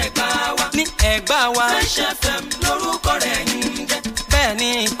nílùú Ẹ̀gbá wa. ní Ẹ̀gbá wa. Fresh FM lórúkọ rẹ̀ ń jẹ́.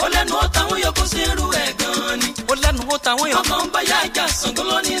 Bẹ́ẹ̀ni. Ó lẹ́nu ó tàwọn yòókù sí irú ẹ̀ gan ni. Ó lẹ́nu ó tàwọn yòókù. Ọkàn báyà ìjà Ṣàngó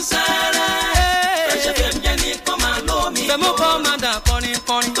ló ní sẹ́rẹ̀. Fresh FM jẹ́ ní kọ́ máa lómi. Fẹ́mú kọ́ máa dà kọrin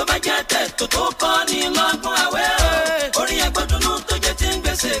kọrin. Tó bá jẹ́ tẹ̀tò tó kọ́ ní lọ́gbọ̀n àwẹ̀ o. Orin ẹgbẹ́dúnú tó jẹ́ ti ń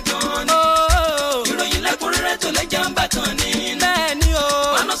gbèsè gan ni. Ìròyìn lẹ́kùnrẹ́rẹ́ tó lẹ́jà ń bàtàn ni. Bẹ́ẹ̀ni o.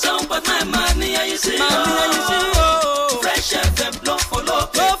 107.9 máa ní ẹyí sí o. Máa ní ẹyí sí o. Fresh FM ló fò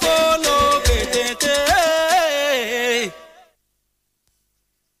lókè. Ló fò lókè tètè.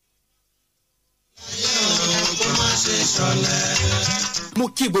 Mo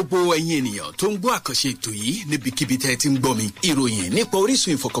kí gbogbo ẹ̀yin ènìyàn tó ń gbọ́ àkànṣe ètò yìí níbikíbi tẹ́ ẹ ti ń gbọ́ mi. Ìròyìn nípa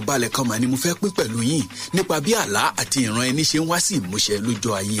orísun ìfọ̀kànbalẹ̀ kan mà ni mo fẹ́ pín pẹ̀lú yín nípa bí àlá àti ìran ẹni ṣe ń wá sí ìmúṣẹ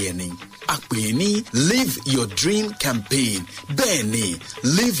lọ́jọ́ ayé ẹni. A pè é ní Live Your Dream Campaign. Bẹ́ẹ̀ ni,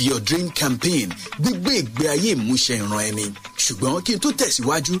 Live Your Dream Campaign, gbígbé ìgbé ayé ìmúṣẹ ìran ẹni. Ṣùgbọ́n kí n tó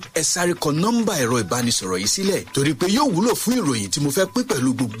tẹ̀síwájú, ẹ sáré kọ nọ́mbà ẹ̀rọ ìbánisọ̀rọ̀ yìí sílẹ̀ torí pé yóò wúlò fún ìròyìn tí mo fẹ́ pín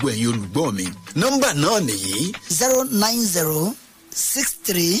pẹ̀lú gbogbo ẹ̀yin olùgbọ́ mi. Nọ́mbà náà nìyí. 090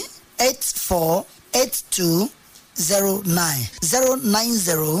 63 84 82 09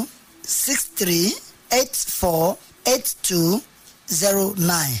 090 63 84 82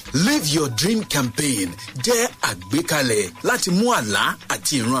 09. Live Your Dream Campaign jẹ́ àgbékalẹ̀ láti mú àlá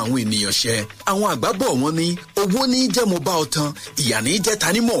àti ìran àwọn ènìyàn ṣẹ. Àwọn àgbà bọ̀ wọ́n ní owó ní jẹ́ mo bá ọ tán, ìyà ní jẹ́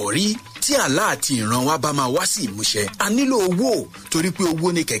ta ni mọ̀ rí. Tí àlá àti ìran wa bá máa wá sí ìmúṣẹ, a nílò owó torí pé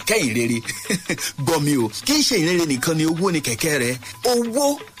owó ni kẹ̀kẹ́ ìrere. Gbọ́ mi o, kì í ṣe ìrere nìkan ni owó ni kẹ̀kẹ́ rẹ̀.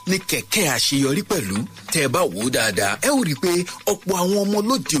 Owó ní kẹ̀kẹ́ àṣeyọrí pẹ̀lú. Tẹ́ ẹ bá wò ó dáadáa, ẹ ó rí i pé ọ̀pọ̀ àwọn ọmọ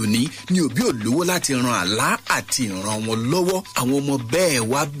lóde òní ni òbí ò lówó láti ran àlá àti ìran wọn lọ́wọ́. Àwọn ọmọ bẹ́ẹ̀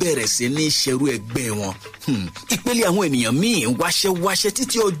wá bẹ̀rẹ̀ sí ní ṣerú ẹgbẹ́ wọn. Ìpele àwọn ènìyàn míì wáṣẹ́wáṣẹ́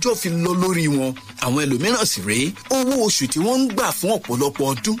títí ọjọ́ fi lọ lórí wọn. Àwọn ẹlòmíràn sì rèé, owó oṣù tí wọ́n ń gbà fún ọ̀pọ̀lọpọ̀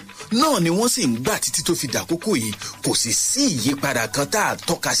ọdún náà ni wọ́n sì ń gbà títí tó fi dàkókò yìí. Kò sì sí ìyípadà kan tá a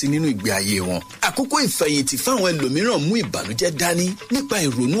tọ́ka sí nínú ìgbé ayé wọn. Àkókò ìfẹ̀yìntì fáwọn ẹlòmíràn mú ìbànújẹ́ dání nípa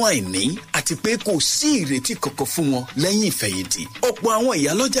ìrònú àìní àti pé kò sí ìrètí kankan fún wọn lẹ́yìn ìfẹ̀yìntì. Ọ̀pọ̀ àwọn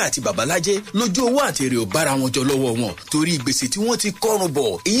ìyálọ́jà àti babalájẹ́ lójú owó àti èrè ò bára wọn jọ lọ́wọ́ wọn torí gbèsè tí wọ́n ti kọ́rùn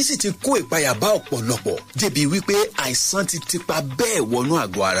bọ̀. Èyí sì ti kó ìpayà bá ọ̀pọ̀lọpọ̀ débi wípé àìsàn ti tipa bẹ́ẹ̀ wọnú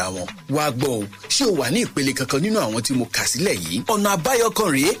àgọ́ ara wọn. Wá gbọ́ o, ṣé o wà ní ìpele kankan nínú àwọn tí mo kà sílẹ̀ yìí? Ọ̀nà àbáyọ kan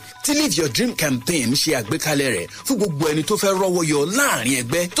rèé tí Live Your Dream Campaign ṣe àgbékalẹ̀ rẹ̀ fún gbogbo ẹni tó fẹ́ rọ́wọ́ yọ láàrin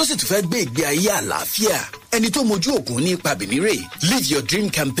ẹgbẹ́ tó sì tún fẹ́ gbé ìgbé ayé àlàáfíà. Ẹni tó mojú ògùn ní ipa bìnírè. Live Your Dream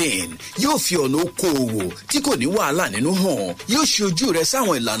Campaign yóò fi ọ̀nà okòòwò tí kò ní wàhálà nínú hàn. Yóò ṣe ojú rẹ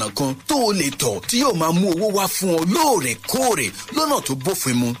sáwọn ìlànà kan tó o lè tọ̀ tí yóò máa mú owó wá fún ọ lóòrèkóòrè lọ́nà tó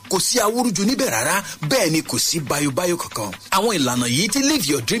bófin mu. Kò sí awúrúju níbẹ̀ rárá, bẹ́ẹ̀ ni kò sí báyọ̀báyọ̀ kankan. Àwọn ìlànà yìí tí Live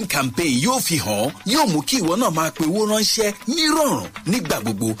Your Dream Campaign yóò fi hàn yóò mú kí ìwọ náà máa pe owó ránṣẹ́ nírọ̀rùn nígbà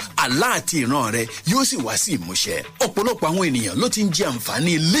gbogbo. Àlá àti ìran rẹ yóò sì wá sí ìmúṣẹ. Ọ̀pọ̀lọpọ̀ àwọn ènìyàn ló ti ń jẹ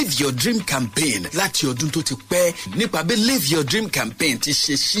àǹfààní Live Your Dream Campaign láti ọdún tó ti pẹ́ nípa bí Live Your Dream Campaign ti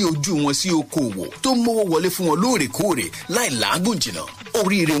ṣe sí ojú wọn sí okòwò tó mówó wọlé fún wọn lóòrèkóòrè láì làágùn jìnnà.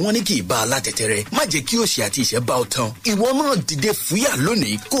 Oríire wọn ní kì í bá a látẹ̀tẹ̀rẹ̀, má jẹ́ kí òṣì àti ìṣẹ́ bá ọ tán. Ìwọ náà dìde fúyà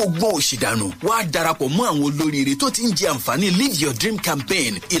lónìí kó o gbọ́n òṣì dànù. Wá darapọ̀ mọ́ àwọn olóríire tó ti ń jẹ àǹfààní Live Your Dream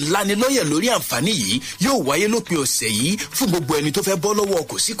Campaign. Ìlanilọ́yẹ̀ lórí àǹfààní yìí yóò wáyé lópin ọ̀sẹ̀ yìí fún gbogbo ẹni tó fẹ́ bọ́ lọ́wọ́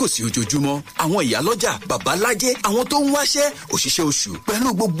kòsíkòsí ojoojúmọ́. Àwọn ìyálọ́jà, babalájẹ́, àwọn tó ń wáṣẹ́, òṣìṣẹ́ oṣù,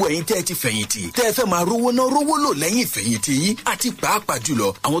 pẹ̀lú gbogbo ẹ̀yin tẹ́ ẹ ti fẹ̀yìntì, tẹ́ ẹ fẹ́ máa rówó ná rówó lò lẹ́yìn ìfẹ̀yìntì yìí, àti pàápàá jùlọ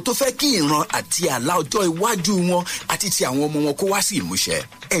àwọn tó fẹ́ kí ìran àti àlá ọjọ́ iwájú wọn àti ti àwọn ọmọ wọn kó wá sí ìmúṣẹ.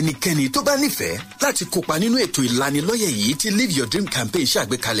 Ẹnikẹ́ni tó bá nífẹ̀ẹ́ láti kópa nínú ètò ìlanilọ́yẹ̀ yìí tí Live Your Dream Campaign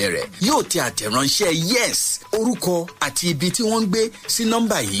ṣàgbékalẹ̀ rẹ̀ yóò tẹ àtẹ̀ránṣẹ́ yes orúkọ àti ibi tí wọ́n ń gbé sí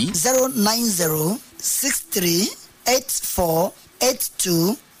nọ́mbà yìí. 090 63 84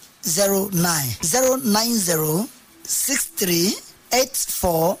 82 09 090 63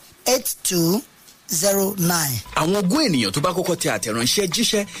 84 82 09. Àwọn ogún ènìyàn tó bá kọ́kọ́ tẹ àtẹ̀ránṣẹ́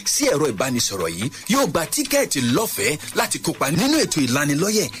jíṣẹ́ sí ẹ̀rọ ìbánisọ̀rọ̀ yìí yóò gba tíkẹ́ẹ̀tì lọ́fẹ̀ẹ́ láti kópa nínú ètò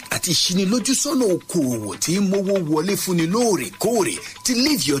ìlanilọ́yẹ̀ àti ìṣinilójúsọ́nà okòòwò tí ń mówó wọlé fúnni lóòrèkóòrè tí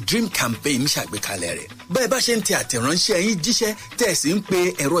Live Your Dream Campaign ṣàgbékalẹ̀ rẹ̀. Bẹ́ẹ̀ bá ṣe ń tẹ àtẹ̀ránṣẹ́ yín jíṣẹ́ tẹ̀ sí ń pe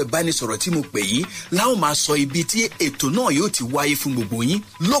ẹ̀rọ ìbánisọ̀rọ̀ tí mo pè yìí láwọn máa sọ ibi tí ètò náà yóò ti wáyé fún gbogbo yín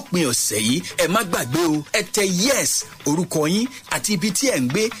lópin ọ̀sẹ̀ yìí. Ẹ má gbàgbé o, ẹ tẹ yes orúkọ yín àti ibi tí ẹ̀ ń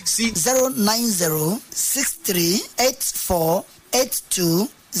gbé sí 090 63 84 82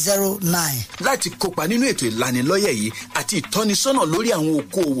 láti kópa nínú ètò ìlanilọ́yẹ̀ yìí àti ìtọ́nisọ́nà lórí àwọn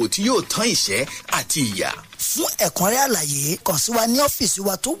okòòwò tí yóò tán ìṣẹ́ àti ìyà. fún ẹ̀kúnrẹ́ àlàyé kàn sí wa ní ọ́fíìsì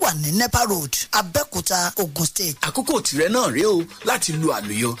wa tó wà ní nepa road abẹ́òkúta ogun state. àkókò tìrẹ náà rèé o láti lu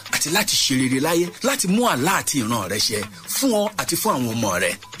àlùyọ àti láti ṣe rere láyé láti mú àlá àti ìran rẹ ṣẹ fún ọ àti fún àwọn ọmọ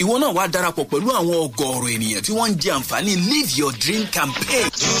rẹ. ìwọ náà wá darapọ̀ pẹ̀lú àwọn ọgọ́rùn ènìyàn tí wọ́n ń jẹ àǹfààní live your dream campaign.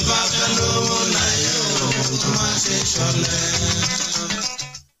 tó bá fẹ́ lówó láyé òun tó máa ṣe ṣọlẹ̀.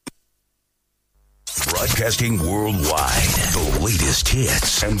 Broadcasting worldwide, the latest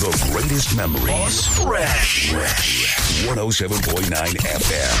hits and the greatest memories. Fresh 107.9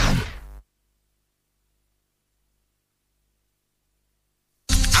 FM.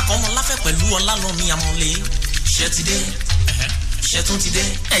 Akọ́mọláfẹ́ pẹ̀lú Ọlálọ́mí Amọ̀lé ṣe ti dé. Ṣẹ́tún ti dé.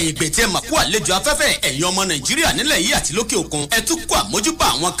 ẹ̀yin gbètè màkú àlejò afẹ́fẹ́ ẹ̀yin ọmọ nàìjíríà nílẹ̀ yìí àti lókè òkun ẹ tún kó àmójúbà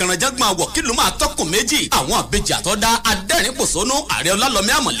àwọn kanranjágbọ̀n àwọ̀ kí ló máa tọkùn méjì àwọn àbejì àtọ́dá adẹ́rìn-pòṣónú ààrẹ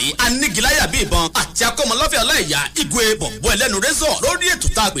ọlálọ́mí àmọ̀lé anígiláyà bíi ìbọn àti akọ́mọláfẹ́ ọláìyá igwe bọ̀bọ̀ ẹlẹ́nu rẹ́sọ̀ lórí ètò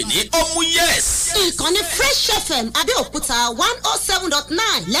tá a pè ní ọmú yẹ́s. ìkànnì fresh fm abẹ́òkúta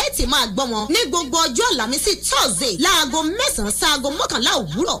 107.9 lẹ́ẹ̀tì máa gbọ́ wọn ní gbogbo ọjọ́ àlàmísì thursday láago 9 sáago 11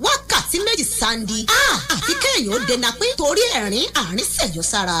 òwúrọ̀ wákàtí méjì sáńdí. àfi kéèyàn ó dènà pé torí ẹ̀rín àárín sẹ̀yọ́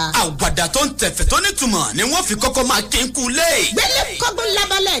sára. àwàdà tó ń tẹ̀fẹ̀ tó nítumọ̀ ni wọ́n fi kọ́kọ́ máa kí n kú lé. gbélé kọ́gbọ́n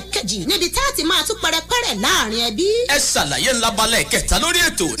labalẹ̀ kejì níbi tá a ti máa tún pẹ́rẹ́pẹ́rẹ́ láàrin ẹbí. ẹ ṣàlàyé ńlábalẹ̀ kẹta lórí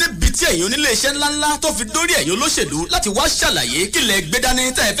ètò níbi tí ẹ̀yin oníléeṣẹ́ ńláńlá tó fi dórí ẹ̀yin olóṣèlú láti wá ṣàlàyé kílẹ̀ gbẹdání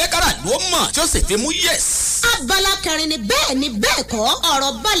tẹ́ ẹ fẹ́ kára ló mọ̀ tí ó sì fi mú yẹ̀s. abala kẹrin ni bẹ́ẹ̀ kọ́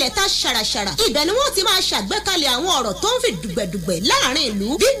ọ̀rọ̀ balẹ̀ tá ṣàràṣàrà ibẹ̀ ni wọ́n ti máa ṣàgbékalẹ̀ àwọn ọ̀rọ̀ tó ń fi dùgbẹ̀dùgbẹ̀ láàrin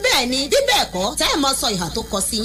ìlú bí bẹ́ẹ̀ ni bí bẹ́ẹ̀ kọ́ tẹ́ ẹ mọ sọ ìhà tó kọ sí